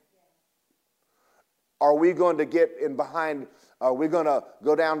 Amen. Are we going to get in behind, are we going to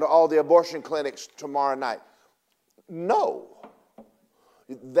go down to all the abortion clinics tomorrow night? No.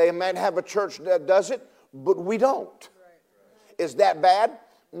 They might have a church that does it, but we don't. Is that bad?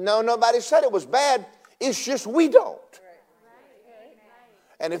 No, nobody said it was bad. It's just we don't.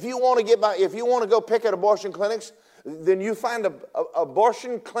 And if you want to go pick at abortion clinics, then you find a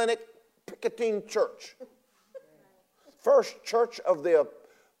abortion clinic picketing church. First church of the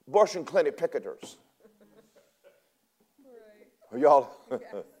abortion clinic picketers. Y'all.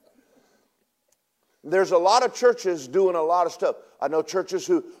 There's a lot of churches doing a lot of stuff. I know churches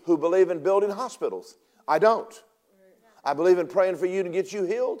who believe in building hospitals. I don't. I believe in praying for you to get you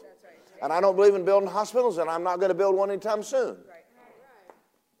healed. And I don't believe in building hospitals, and I'm not going to build one anytime soon.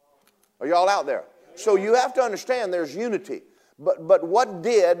 Are y'all out there? So you have to understand there's unity. But what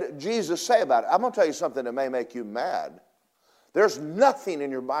did Jesus say about it? I'm going to tell you something that may make you mad. There's nothing in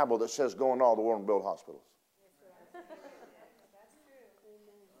your Bible that says go into all the world and build hospitals.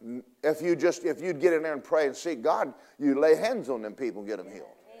 If you'd get in there and pray and seek God, you lay hands on them people and get them healed.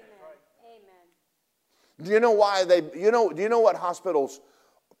 Amen. Do you know why do you know what hospitals'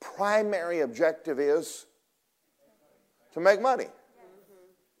 primary objective is? To make money.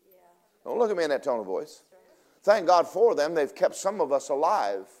 Don't look at me in that tone of voice. Thank God for them. They've kept some of us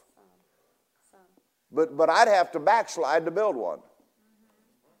alive. But I'd have to backslide to build one.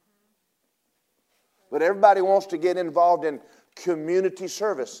 But everybody wants to get involved in community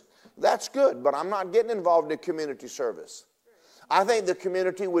service. That's good, but I'm not getting involved in community service. I think the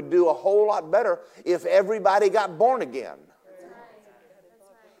community would do a whole lot better if everybody got born again.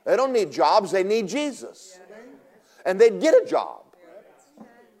 They don't need jobs, they need Jesus. And they'd get a job.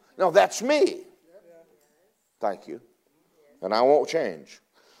 Now, that's me. Thank you. And I won't change.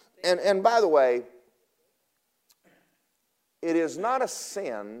 And by the way, it is not a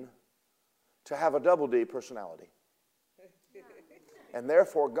sin to have a double D personality. And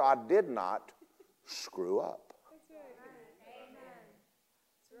therefore, God did not screw up.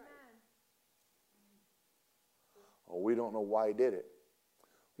 Oh, we don't know why he did it.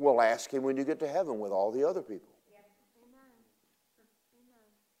 We'll ask him when you get to heaven with all the other people.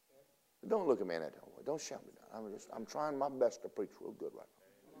 Don't look at me in that way. Don't shout me down. I'm trying my best to preach real good right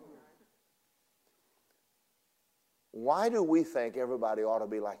now. Why do we think everybody ought to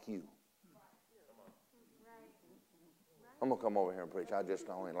be like you? I'm going to come over here and preach. I just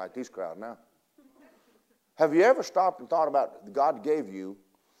don't like these crowds now. Have you ever stopped and thought about God gave you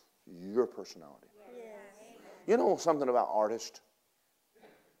your personality? Yes. You know something about artists?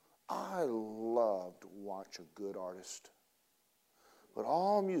 I love to watch a good artist. But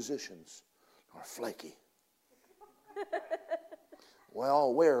all musicians are flaky. We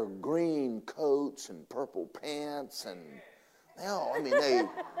all wear green coats and purple pants, and Hell, I mean, they...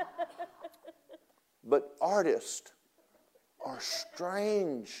 But artists are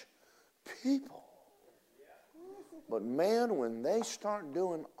strange people. But man, when they start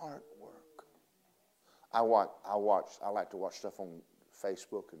doing artwork, I like to watch stuff on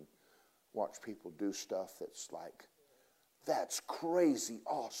Facebook and watch people do stuff that's crazy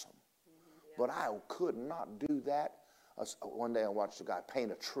awesome. But I could not do that. One day I watched a guy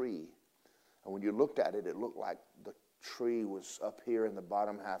paint a tree, and when you looked at it, it looked like the tree was up here in the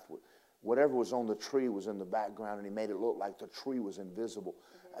bottom half. Whatever was on the tree was in the background, and he made it look like the tree was invisible.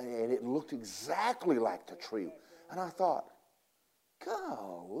 And it looked exactly like the tree. And I thought,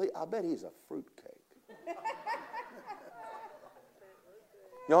 golly, I bet he's a fruitcake.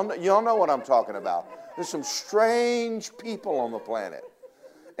 Y'all know what I'm talking about. There's some strange people on the planet.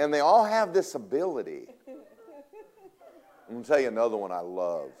 And they all have this ability. I'm going to tell you another one I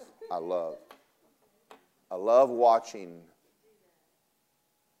love. I love watching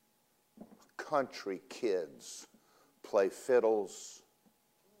country kids play fiddles,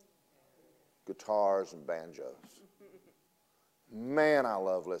 guitars, and banjos. Man, I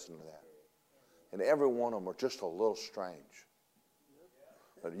love listening to that. And every one of them are just a little strange.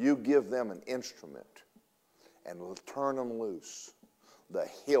 But you give them an instrument and turn them loose, the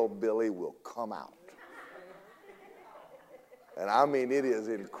hillbilly will come out. And I mean, it is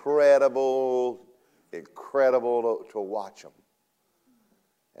incredible to watch them.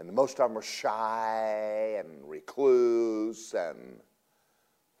 And most of them are shy and recluse, and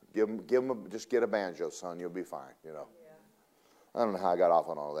just get a banjo, son, you'll be fine, you know. I don't know how I got off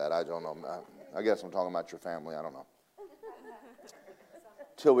on all that. I don't know. I guess I'm talking about your family. I don't know.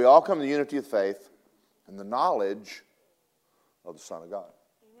 Till we all come to the unity of faith and the knowledge of the Son of God.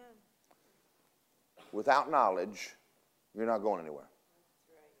 Amen. Without knowledge, you're not going anywhere.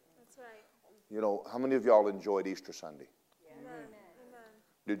 That's right. You know, how many of y'all enjoyed Easter Sunday? Yeah. Amen.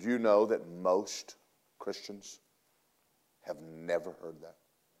 Did you know that most Christians have never heard that?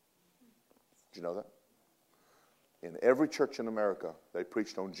 Did you know that? In every church in America, they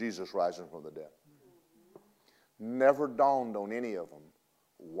preached on Jesus rising from the dead. Never dawned on any of them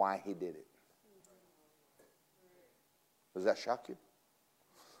why he did it. Does that shock you?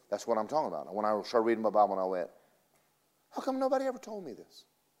 That's what I'm talking about. When I started reading my Bible, I went, how come nobody ever told me this?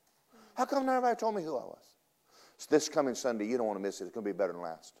 How come nobody told me who I was? So this coming Sunday, you don't want to miss it. It's going to be better than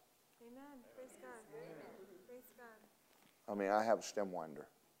last. Amen. Praise God. Praise God. I mean, I have a stem winder.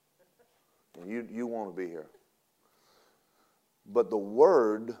 And you want to be here. But the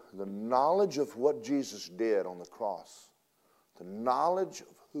word, the knowledge of what Jesus did on the cross, the knowledge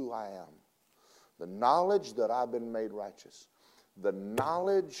of who I am, the knowledge that I've been made righteous, the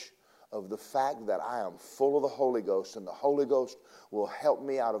knowledge of the fact that I am full of the Holy Ghost and the Holy Ghost will help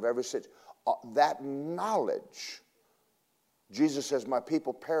me out of every situation. That knowledge, Jesus says, my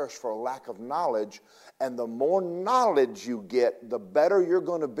people perish for a lack of knowledge, and the more knowledge you get, the better you're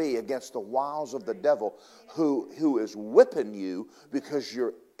going to be against the wiles of the devil who is whipping you because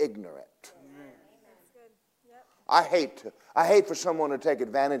you're ignorant. I hate for someone to take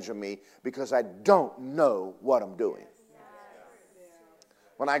advantage of me because I don't know what I'm doing.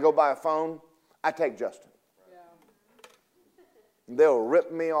 When I go buy a phone, I take Justin. They'll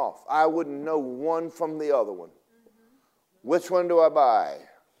rip me off. I wouldn't know one from the other one. Which one do I buy?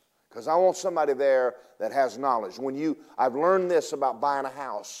 Because I want somebody there that has knowledge. I've learned this about buying a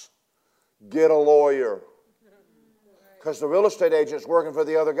house. Get a lawyer. Because the real estate agent's working for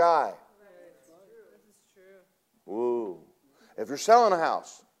the other guy. Ooh. If you're selling a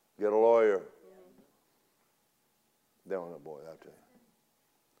house, get a lawyer. They don't know, boy, I'll tell you.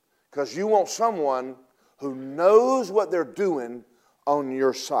 Because you want someone who knows what they're doing on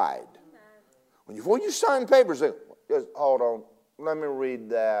your side. When you sign papers, just hold on, let me read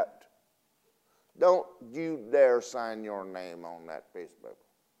that. Don't you dare sign your name on that piece of paper.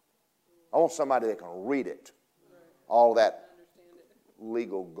 I want somebody that can read it. All that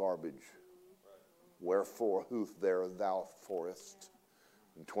legal garbage. Wherefore, who there thou forest,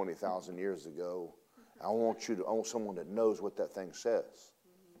 20,000 years ago. I want someone that knows what that thing says.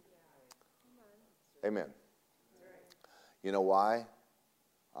 Amen. You know why?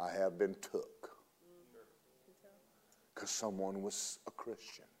 I have been took. Because someone was a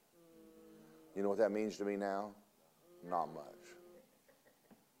Christian. You know what that means to me now? Not much.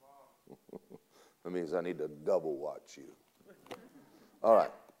 That means I need to double watch you. All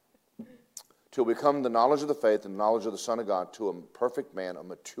right. Till we come to the knowledge of the faith and knowledge of the Son of God, to a perfect man, a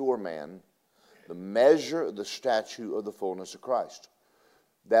mature man, the measure, the statue of the fullness of Christ.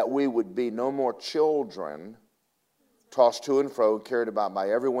 That we would be no more children, tossed to and fro, carried about by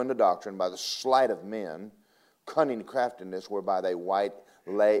every wind of doctrine, by the sleight of men, cunning craftiness whereby they lie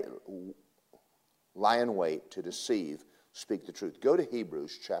in wait to deceive, speak the truth. Go to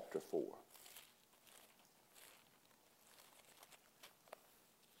Hebrews chapter 4.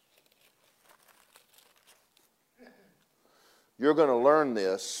 You're going to learn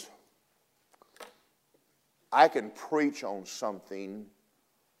this. I can preach on something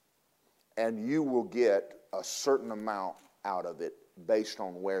and you will get a certain amount out of it based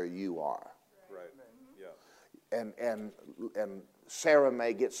on where you are. Right. Yeah. And Sarah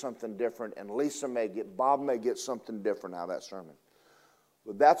may get something different, and Bob may get something different out of that sermon.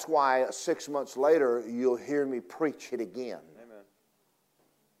 But that's why 6 months later, you'll hear me preach it again. Amen.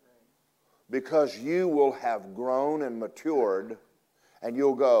 Because you will have grown and matured, and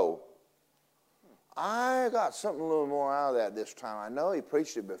you'll go, I got something a little more out of that this time. I know he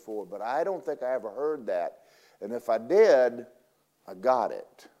preached it before, but I don't think I ever heard that. And if I did, I got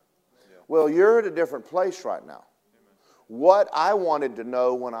it. Yeah. Well, you're at a different place right now. Amen. What I wanted to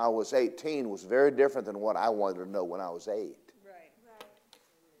know when I was 18 was very different than what I wanted to know when I was 8. Right.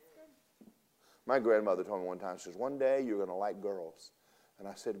 My grandmother told me one time, she says, one day you're going to like girls. And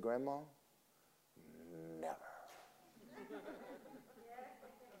I said, Grandma, never.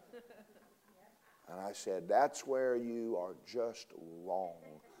 And I said, that's where you are just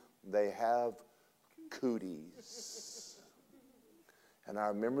wrong. They have cooties. And I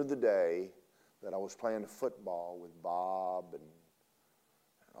remember the day that I was playing football with Bob, and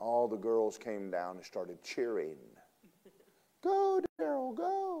all the girls came down and started cheering. Go, Daryl,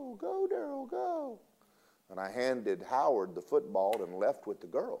 go. Go, Daryl, go. And I handed Howard the football and left with the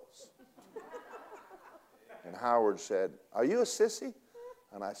girls. And Howard said, are you a sissy?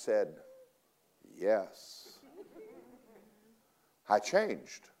 And I said, yes. I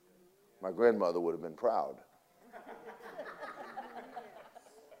changed. My grandmother would have been proud.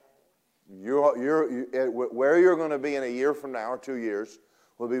 Where you're going to be in a year from now or 2 years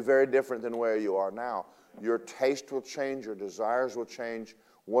will be very different than where you are now. Your taste will change. Your desires will change.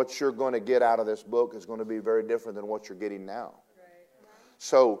 What you're going to get out of this book is going to be very different than what you're getting now.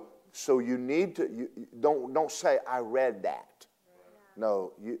 Right. So you need to, don't say, I read that.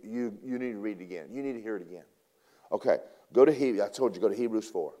 No, you need to read it again. You need to hear it again. Okay, go to I told you, go to Hebrews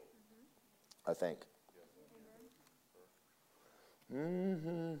 4, I think.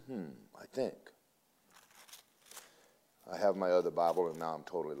 I think. I have my other Bible, and now I'm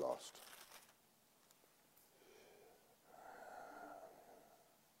totally lost.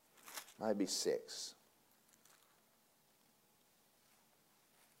 Might be 6.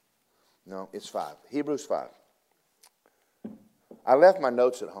 No, it's 5. Hebrews 5. I left my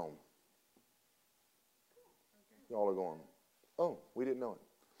notes at home. Y'all are going, oh, we didn't know it.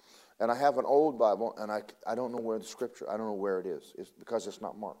 And I have an old Bible, and I don't know where the scripture, I don't know where it is. It's because it's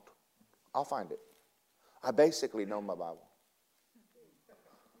not marked. I'll find it. I basically know my Bible.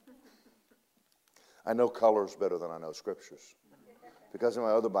 I know colors better than I know scriptures. Because in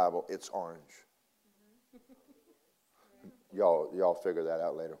my other Bible, it's orange. Y'all figure that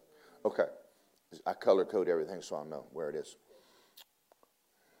out later. Okay. I color code everything so I know where it is.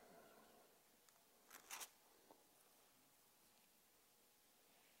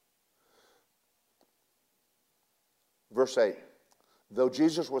 Verse 8, though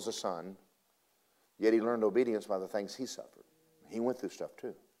Jesus was a son, yet he learned obedience by the things he suffered. He went through stuff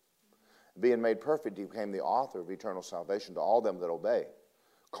too. Being made perfect, he became the author of eternal salvation to all them that obey.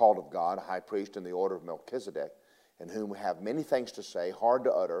 Called of God, a high priest in the order of Melchizedek, in whom we have many things to say, hard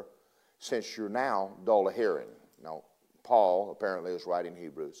to utter, since you're now dull of hearing. Now, Paul apparently is writing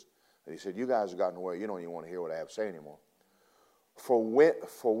Hebrews. And he said, you guys have gotten to where you don't even want to hear what I have to say anymore. For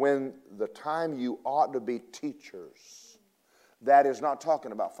when the time you ought to be teachers, that is not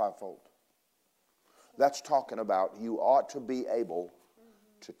talking about fivefold. That's talking about you ought to be able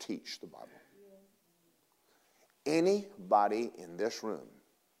to teach the Bible. Anybody in this room,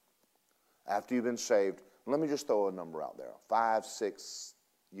 after you've been saved, let me just throw a number out there, 5, 6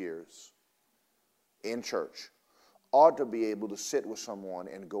 years in church, ought to be able to sit with someone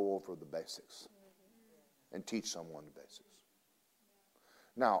and go over the basics and teach someone the basics.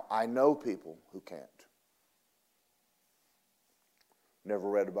 Now, I know people who can't. Never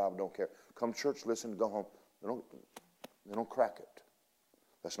read the Bible, don't care. Come to church, listen, go home. They don't crack it.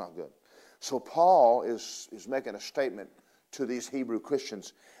 That's not good. So Paul is making a statement to these Hebrew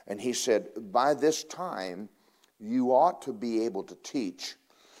Christians, and he said, by this time, you ought to be able to teach.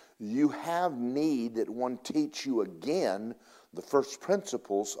 You have need that one teach you again the first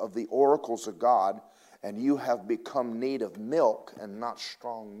principles of the oracles of God, and you have become need of milk and not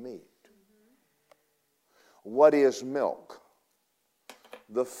strong meat. What is milk?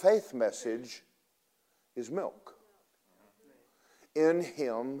 The faith message is milk. In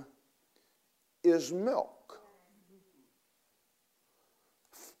Him is milk.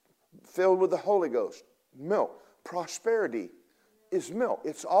 Filled with the Holy Ghost, milk. Prosperity is milk.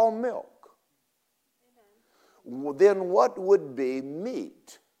 It's all milk. Well, then what would be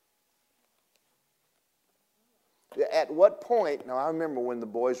meat? At what point, now I remember when the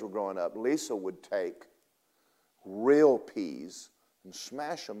boys were growing up, Lisa would take real peas and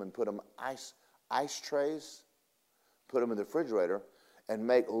smash them and put them ice trays, put them in the refrigerator, and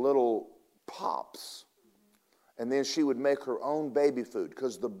make little pops. And then she would make her own baby food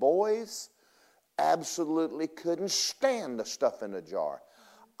because the boys absolutely couldn't stand the stuff in the jar.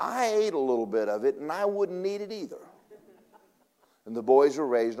 I ate a little bit of it, and I wouldn't eat it either. And the boys were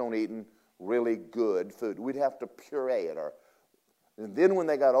raised on eating really good food. We'd have to puree it. And then when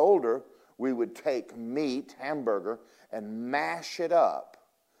they got older, we would take meat, hamburger, and mash it up.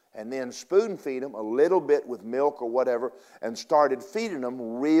 And then spoon feed them a little bit with milk or whatever, and started feeding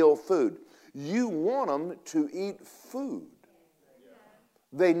them real food. You want them to eat food.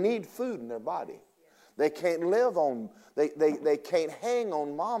 They need food in their body. They can't live on, they can't hang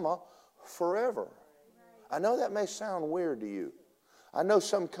on mama forever. I know that may sound weird to you. I know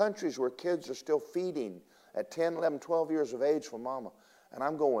some countries where kids are still feeding at 10, 11, 12 years of age for mama. And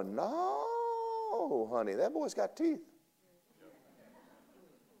I'm going, no, honey, that boy's got teeth.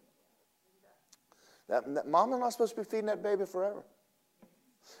 That mama's not supposed to be feeding that baby forever.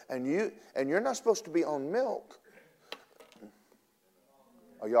 And you're not supposed to be on milk.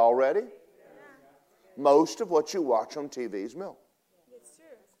 Are you all ready? Most of what you watch on TV is milk. It's true.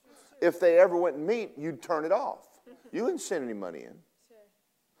 If they ever went meat, you'd turn it off. You wouldn't send any money in.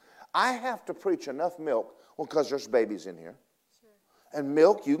 I have to preach enough milk, well, because there's babies in here. And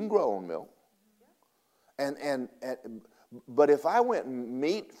milk, you can grow on milk. But if I went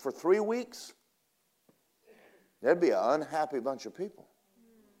meat for 3 weeks, there'd be an unhappy bunch of people.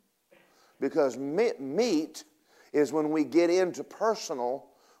 Because meat is when we get into personal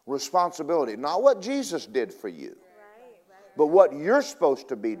responsibility. Not what Jesus did for you, but what you're supposed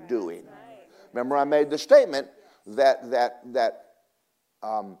to be doing. Remember, I made the statement that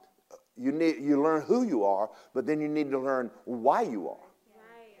you learn who you are, but then you need to learn why you are.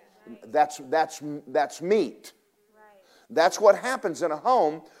 That's meat. That's what happens in a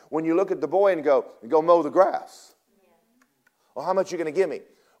home when you look at the boy and go mow the grass. Well, how much are you going to give me?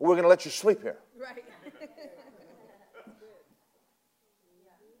 Well, we're going to let you sleep here. Right.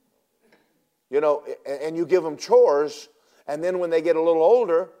 You know, and you give them chores, and then when they get a little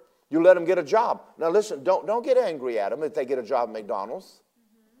older, you let them get a job. Now listen, don't get angry at them if they get a job at McDonald's.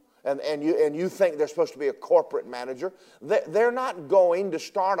 And you think they're supposed to be a corporate manager. They're not going to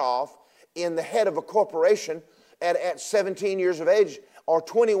start off in the head of a corporation at 17 years of age or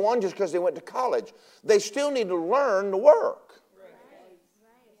 21 just because they went to college. They still need to learn to work.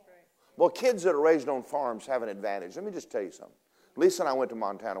 Well, kids that are raised on farms have an advantage. Let me just tell you something. Lisa and I went to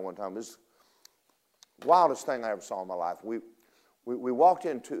Montana one time. This is the wildest thing I ever saw in my life. We walked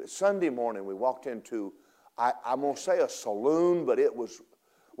into, Sunday morning, we walked into, I'm going to say a saloon, but it was,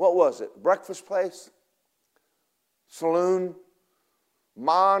 what was it? Breakfast place? Saloon?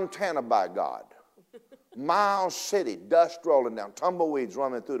 Montana, by God. Miles City, dust rolling down, tumbleweeds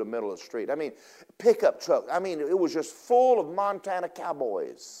running through the middle of the street. I mean, pickup truck. I mean, it was just full of Montana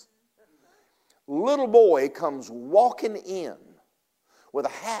cowboys. Little boy comes walking in with a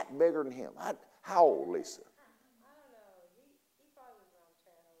hat bigger than him. How old, Lisa? I don't know. He probably was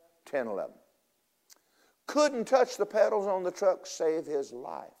around 10, 11. Couldn't touch the pedals on the truck, save his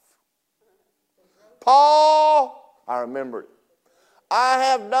life. Paul, I remembered. I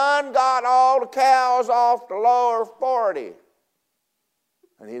have done got all the cows off the lower 40.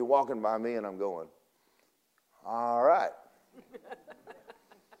 And he's walking by me, and I'm going, all right.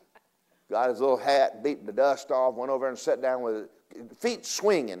 Got his little hat, beating the dust off, went over and sat down with his feet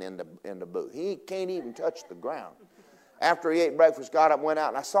swinging in the booth. He can't even touch the ground. After he ate breakfast, got up, went out,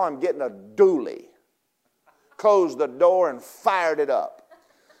 and I saw him getting a dually. Closed the door and fired it up.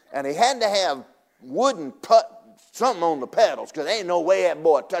 And he had to have wooden something on the pedals because there ain't no way that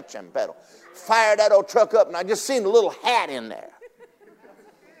boy touched them pedals. Fired that old truck up, and I just seen a little hat in there.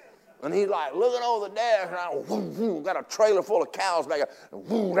 And he's like looking over the dash, and I got a trailer full of cows back there,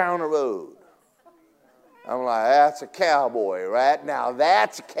 and down the road. I'm like, that's a cowboy, right? Now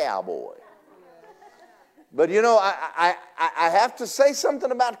that's a cowboy. But you know, I have to say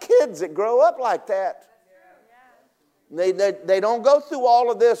something about kids that grow up like that. They don't go through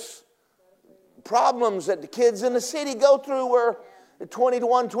all of this problems that the kids in the city go through where at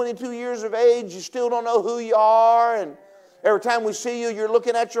 21, 22 years of age, you still don't know who you are, and Every time we see you, you're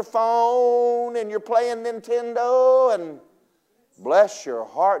looking at your phone and you're playing Nintendo, and bless your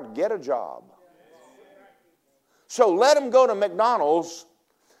heart, get a job. So let them go to McDonald's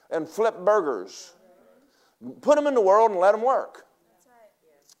and flip burgers. Put them in the world and let them work.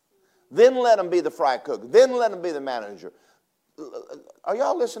 Then let them be the fry cook. Then let them be the manager. Are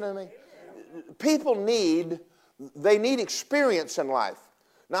y'all listening to me? People need experience in life.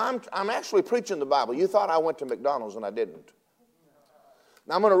 Now, I'm actually preaching the Bible. You thought I went to McDonald's and I didn't.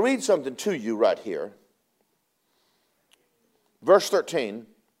 Now, I'm going to read something to you right here. Verse 13.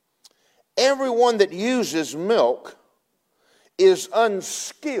 Everyone that uses milk is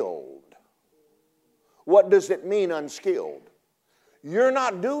unskilled. What does it mean, unskilled? You're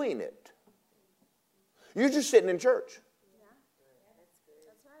not doing it. You're just sitting in church.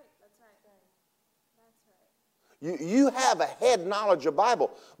 You have a head knowledge of Bible,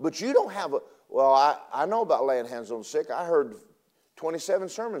 but you don't have I know about laying hands on the sick. I heard 27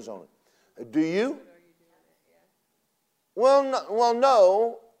 sermons on it. Do you? Well,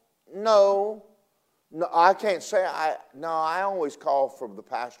 no, I can't say. I always call for the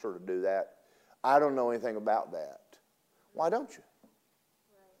pastor to do that. I don't know anything about that. Why don't you?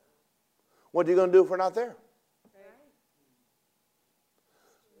 What are you going to do if we're not there?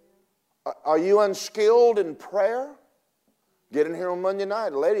 Are you unskilled in prayer? Get in here on Monday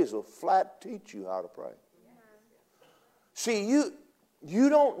night. Ladies will flat teach you how to pray. See, you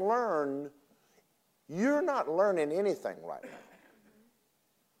don't learn. You're not learning anything right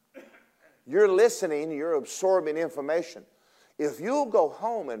now. You're listening. You're absorbing information. If you'll go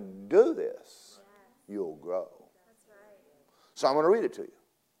home and do this, you'll grow. So I'm going to read it to you.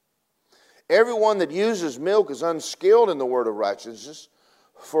 Everyone that uses milk is unskilled in the word of righteousness,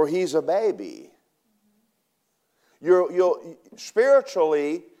 for he's a baby.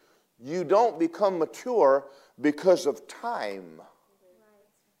 Spiritually, you don't become mature because of time.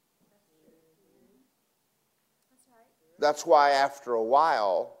 That's why after a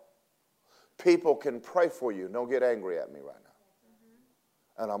while, people can pray for you. Don't get angry at me right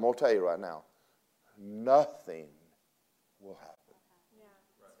now. And I'm going to tell you right now, nothing will happen.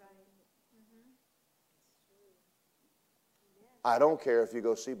 I don't care if you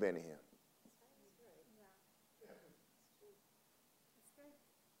go see Benny Hinn.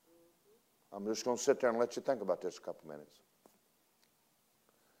 I'm just going to sit there and let you think about this a couple minutes.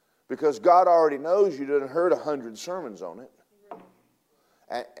 Because God already knows you didn't heard 100 sermons on it.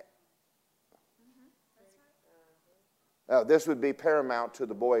 And, this would be paramount to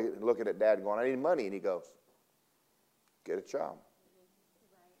the boy looking at dad going, I need money. And he goes, get a job.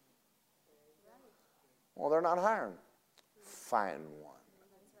 Well, they're not hiring. Find one.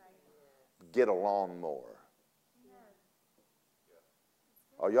 Get a lawnmower.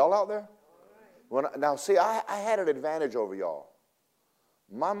 Are y'all out there? Now, see, I had an advantage over y'all.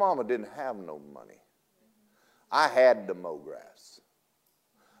 My mama didn't have no money. I had to mow grass.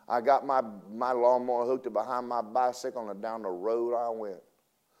 I got my lawnmower hooked up behind my bicycle, and down the road I went.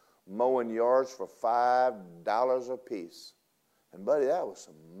 Mowing yards for $5 a piece. And, buddy, that was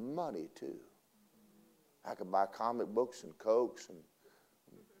some money, too. I could buy comic books and Cokes and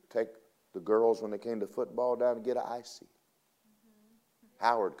take the girls when they came to football down and get an icy.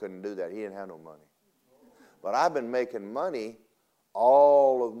 Howard couldn't do that. He didn't have no money. But I've been making money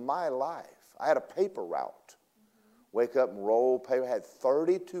all of my life. I had a paper route. Wake up and roll paper. I had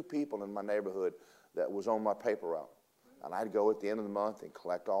 32 people in my neighborhood that was on my paper route. And I'd go at the end of the month and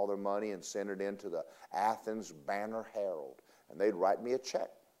collect all their money and send it into the Athens Banner Herald. And they'd write me a check.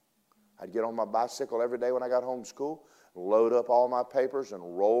 I'd get on my bicycle every day when I got home from school, load up all my papers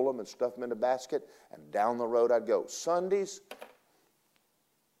and roll them and stuff them in the basket, and down the road I'd go. Sundays,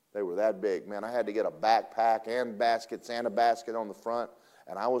 they were that big. Man, I had to get a backpack and baskets and a basket on the front,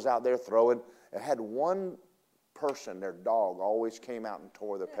 and I was out there throwing. It had one person, their dog, always came out and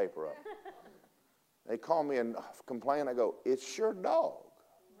tore their paper up. They call me and complain. I go, it's your dog.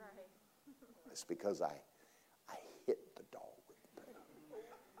 Right. It's because I hit the dog with the paper.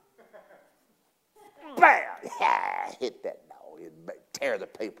 Bam! Hit that dog. Tear the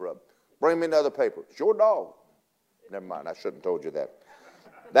paper up. Bring me another paper. It's your dog. Never mind. I shouldn't have told you that.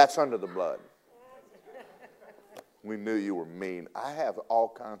 That's under the blood. We knew you were mean. I have all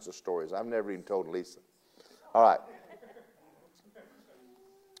kinds of stories. I've never even told Lisa. All right.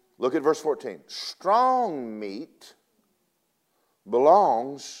 Look at verse 14. Strong meat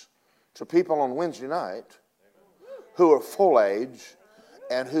belongs to people on Wednesday night who are full age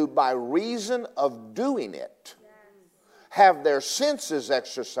and who by reason of doing it have their senses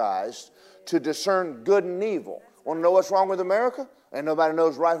exercised to discern good and evil. Want to know what's wrong with America? And nobody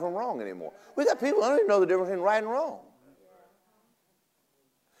knows right from wrong anymore. We got people who don't even know the difference between right and wrong.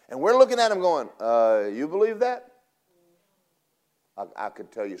 And we're looking at them going, you believe that? I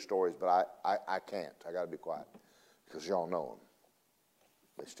could tell you stories, but I can't. I got to be quiet because y'all know them.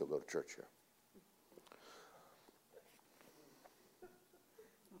 They still go to church here.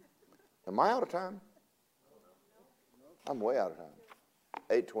 Am I out of time? I'm way out of time.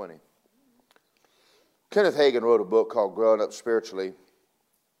 8:20. Kenneth Hagin wrote a book called Growing Up Spiritually.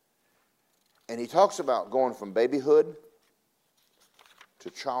 And he talks about going from babyhood to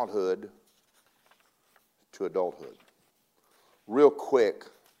childhood to adulthood. Real quick,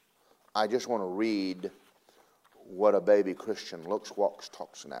 I just want to read what a baby Christian looks, walks,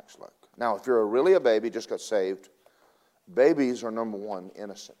 talks, and acts like. Now, if you're really a baby, just got saved, babies are, number one,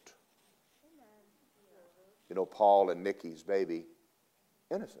 innocent. You know, Paul and Nikki's baby,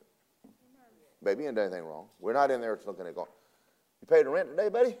 innocent. Baby ain't done anything wrong. We're not in there looking at going, you paid the rent today,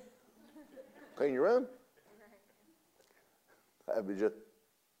 buddy? Clean your room? That'd be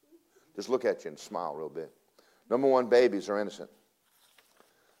just look at you and smile real bit. Number one, babies are innocent.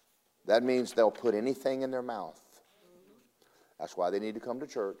 That means they'll put anything in their mouth. That's why they need to come to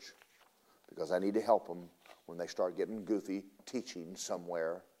church, because I need to help them when they start getting goofy teaching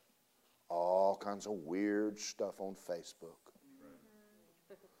somewhere. All kinds of weird stuff on Facebook.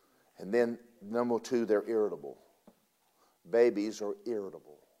 And then, number two, they're irritable. Babies are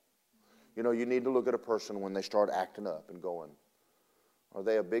irritable. You know, you need to look at a person when they start acting up and going, are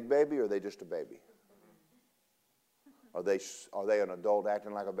they a big baby or are they just a baby? Are they an adult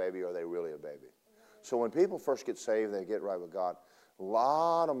acting like a baby or are they really a baby? So when people first get saved, they get right with God, a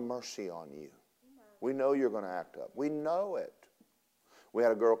lot of mercy on you. We know you're going to act up. We know it. We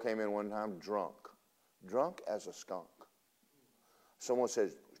had a girl came in one time drunk as a skunk. Someone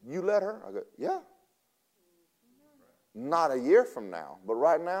says, you let her? I go, yeah. Not a year from now, but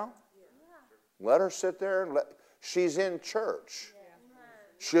right now, let her sit there and she's in church.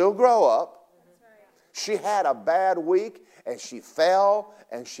 She'll grow up. She had a bad week and she fell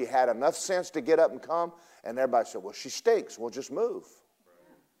and she had enough sense to get up and come, and everybody said, well, she stinks. Well, just move.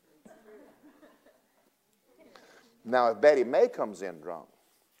 Now, if Betty May comes in drunk,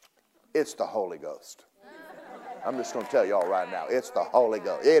 it's the Holy Ghost. I'm just going to tell y'all right now, it's the Holy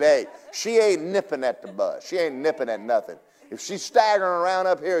Ghost. It ain't. She ain't nipping at the bus. She ain't nipping at nothing. If she's staggering around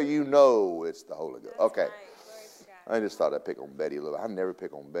up here, you know it's the Holy Ghost. Okay. I just thought I'd pick on Betty a little. I never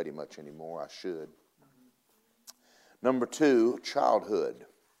pick on Betty much anymore. I should. Number two, childhood.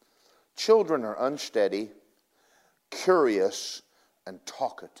 Children are unsteady, curious, and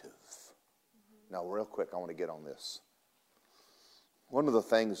talkative. Now, real quick, I want to get on this. One of the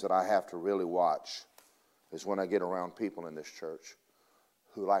things that I have to really watch is when I get around people in this church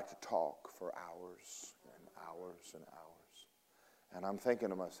who like to talk for hours and hours and hours. And I'm thinking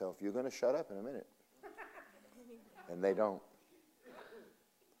to myself, you're going to shut up in a minute. And they don't.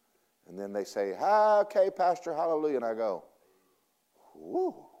 And then they say, okay, Pastor, hallelujah. And I go,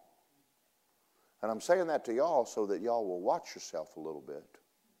 whoo. And I'm saying that to y'all so that y'all will watch yourself a little bit.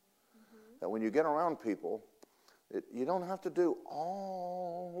 That when you get around people, you don't have to do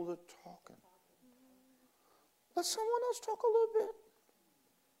all the talking. Let someone else talk a little bit.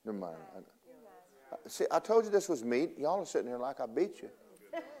 Never mind. See, I told you this was meat. Y'all are sitting here like I beat you.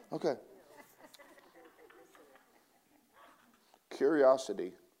 Okay.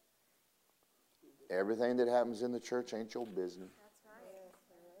 Curiosity. Everything that happens in the church ain't your business.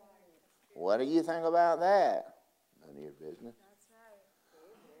 What do you think about that? None of your business.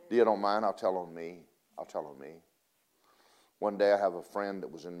 If you don't mind, I'll tell on me. One day I have a friend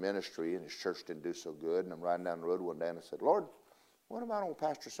that was in ministry and his church didn't do so good, and I'm riding down the road one day and I said, Lord, what about old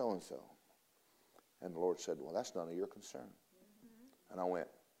Pastor so-and-so? And the Lord said, well, that's none of your concern. And I went,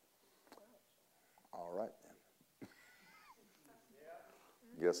 all right then.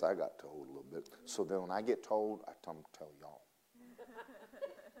 Yes, I got told a little bit. So then when I get told, I tell y'all.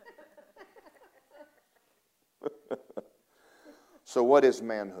 So what is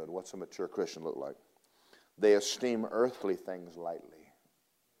manhood? What's a mature Christian look like? They esteem earthly things lightly,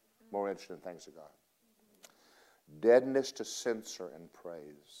 more interested in things of God. Deadness to censor and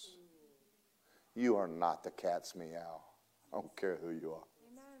praise. You are not the cat's meow. I don't care who you are.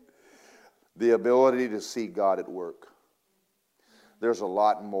 The ability to see God at work. There's a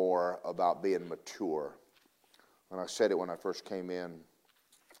lot more about being mature. And I said it when I first came in.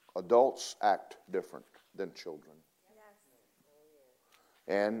 Adults act different than children.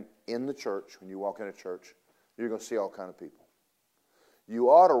 And in the church, when you walk into church, you're going to see all kinds of people. You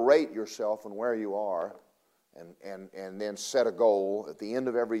ought to rate yourself and where you are and then set a goal. At the end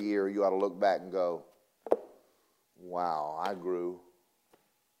of every year, you ought to look back and go, wow, I grew.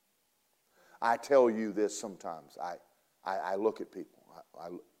 I tell you this sometimes. I look at people I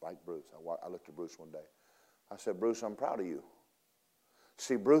like Bruce. I looked at Bruce one day. I said, Bruce, I'm proud of you.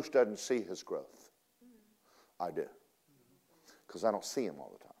 See, Bruce doesn't see his growth. I do. Because I don't see him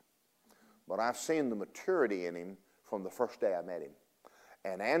all the time. But I've seen the maturity in him from the first day I met him.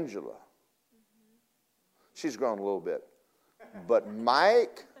 And Angela, she's grown a little bit. But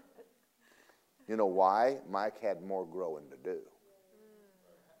Mike, you know why? Mike had more growing to do.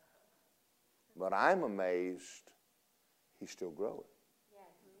 But I'm amazed he's still growing.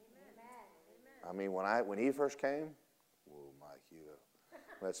 I mean, when he first came, whoa, Mike,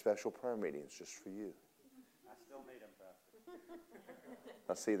 we had special prayer meetings just for you. I still need him, Pastor.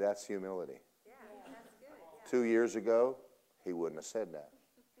 Now, see, that's humility. Yeah, that's good. Yeah. 2 years ago, he wouldn't have said that.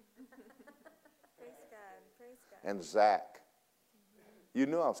 Praise God. Praise God. And Zach, you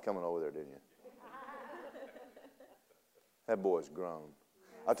knew I was coming over there, didn't you? That boy's grown.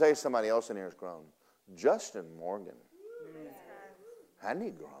 I'll tell you somebody else in here has grown. Justin Morgan. Hadn't he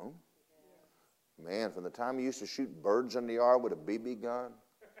grown? Man, from the time he used to shoot birds in the yard with a BB gun,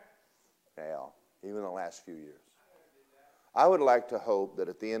 hell, even in the last few years. I would like to hope that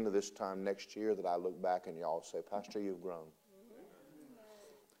at the end of this time next year that I look back and y'all say, Pastor, you've grown.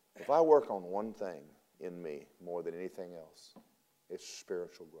 If I work on one thing in me more than anything else, it's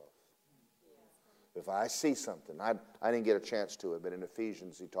spiritual growth. If I see something, I didn't get a chance to it, but in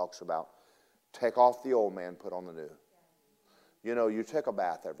Ephesians he talks about take off the old man, put on the new. You know, you take a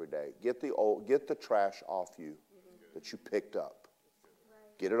bath every day. Get the trash off you that you picked up.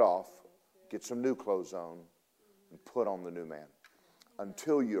 Get it off. Get some new clothes on and put on the new man.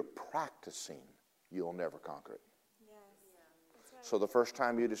 Until you're practicing, you'll never conquer it. So the first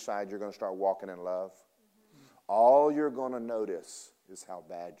time you decide you're going to start walking in love, all you're going to notice is how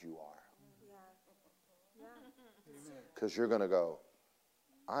bad you are. Because you're going to go,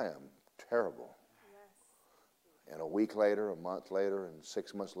 I am terrible. And a week later, a month later, and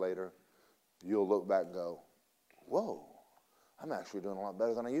 6 months later, you'll look back and go, whoa, I'm actually doing a lot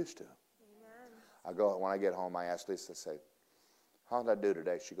better than I used to. When I get home, I ask Lisa, I say, how did I do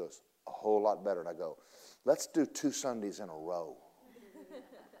today? She goes, a whole lot better. And I go, let's do 2 Sundays in a row.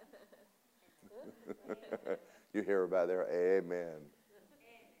 You hear about there? Amen.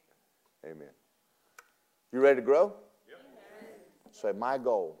 Amen. You ready to grow? Yep. Say, my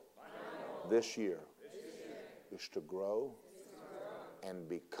goal this year is to grow and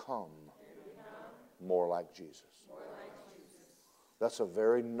become more like Jesus. That's a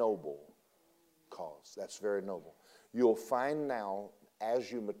very noble cause. That's very noble. You'll find now, as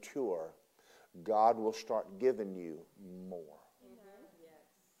you mature, God will start giving you more.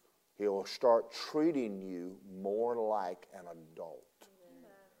 He'll start treating you more like an adult.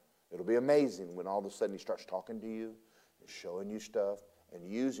 It'll be amazing when all of a sudden he starts talking to you and showing you stuff and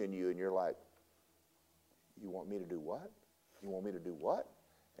using you, and you're like, you want me to do what? You want me to do what?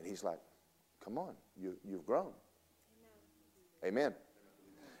 And he's like, come on, you've grown. Amen.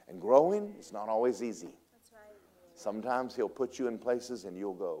 And growing is not always easy. Sometimes he'll put you in places and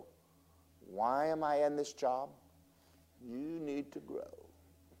you'll go, why am I in this job? You need to grow.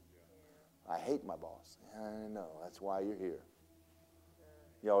 I hate my boss. I know, that's why you're here.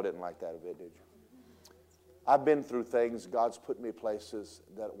 Y'all didn't like that a bit, did you? I've been through things. God's put me places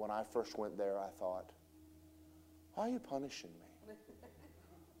that when I first went there, I thought, why are you punishing me?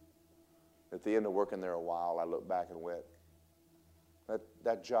 At the end of working there a while, I looked back and went,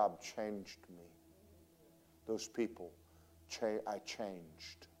 that job changed me. Those people, I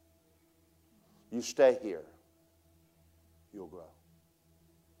changed. You stay here, you'll grow.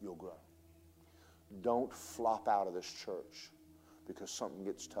 You'll grow. Don't flop out of this church because something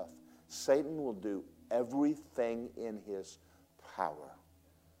gets tough. Satan will do everything in his power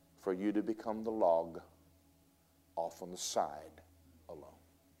for you to become the log off on the side alone.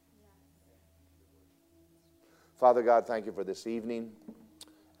 Father God, thank you for this evening,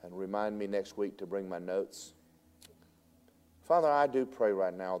 and remind me next week to bring my notes. Father, I do pray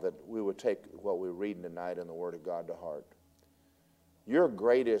right now that we would take what we're reading tonight in the Word of God to heart. Your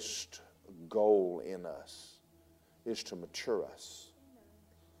greatest goal in us is to mature us.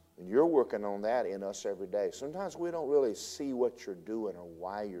 And you're working on that in us every day. Sometimes we don't really see what you're doing or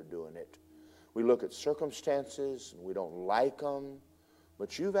why you're doing it. We look at circumstances and we don't like them.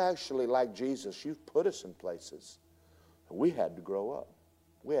 But you've actually, like Jesus, you've put us in places. We had to grow up.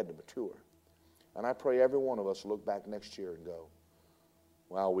 We had to mature. And I pray every one of us look back next year and go,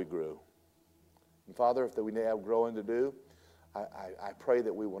 wow, we grew. And Father, if we have growing to do, I pray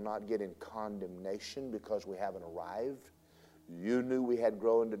that we will not get in condemnation because we haven't arrived. You knew we had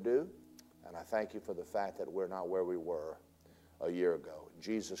growing to do, and I thank you for the fact that we're not where we were a year ago. In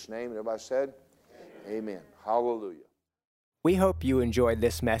Jesus' name, everybody said, amen. Amen. Hallelujah. We hope you enjoyed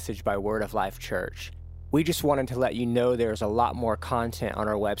this message by Word of Life Church. We just wanted to let you know there's a lot more content on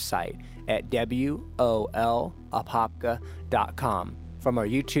our website at wolapopka.com. From our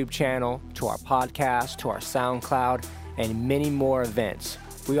YouTube channel, to our podcast, to our SoundCloud, and many more events.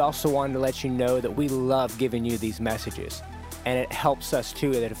 We also wanted to let you know that we love giving you these messages. And it helps us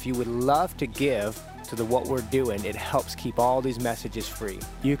too, that if you would love to give to what we're doing, it helps keep all these messages free.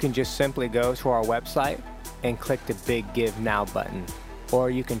 You can just simply go to our website and click the big Give Now button. Or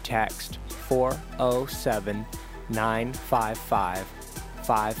you can text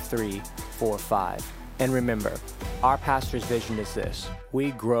 407-955-5345. And remember, our pastor's vision is this: we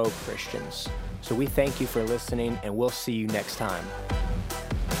grow Christians. So we thank you for listening, and we'll see you next time.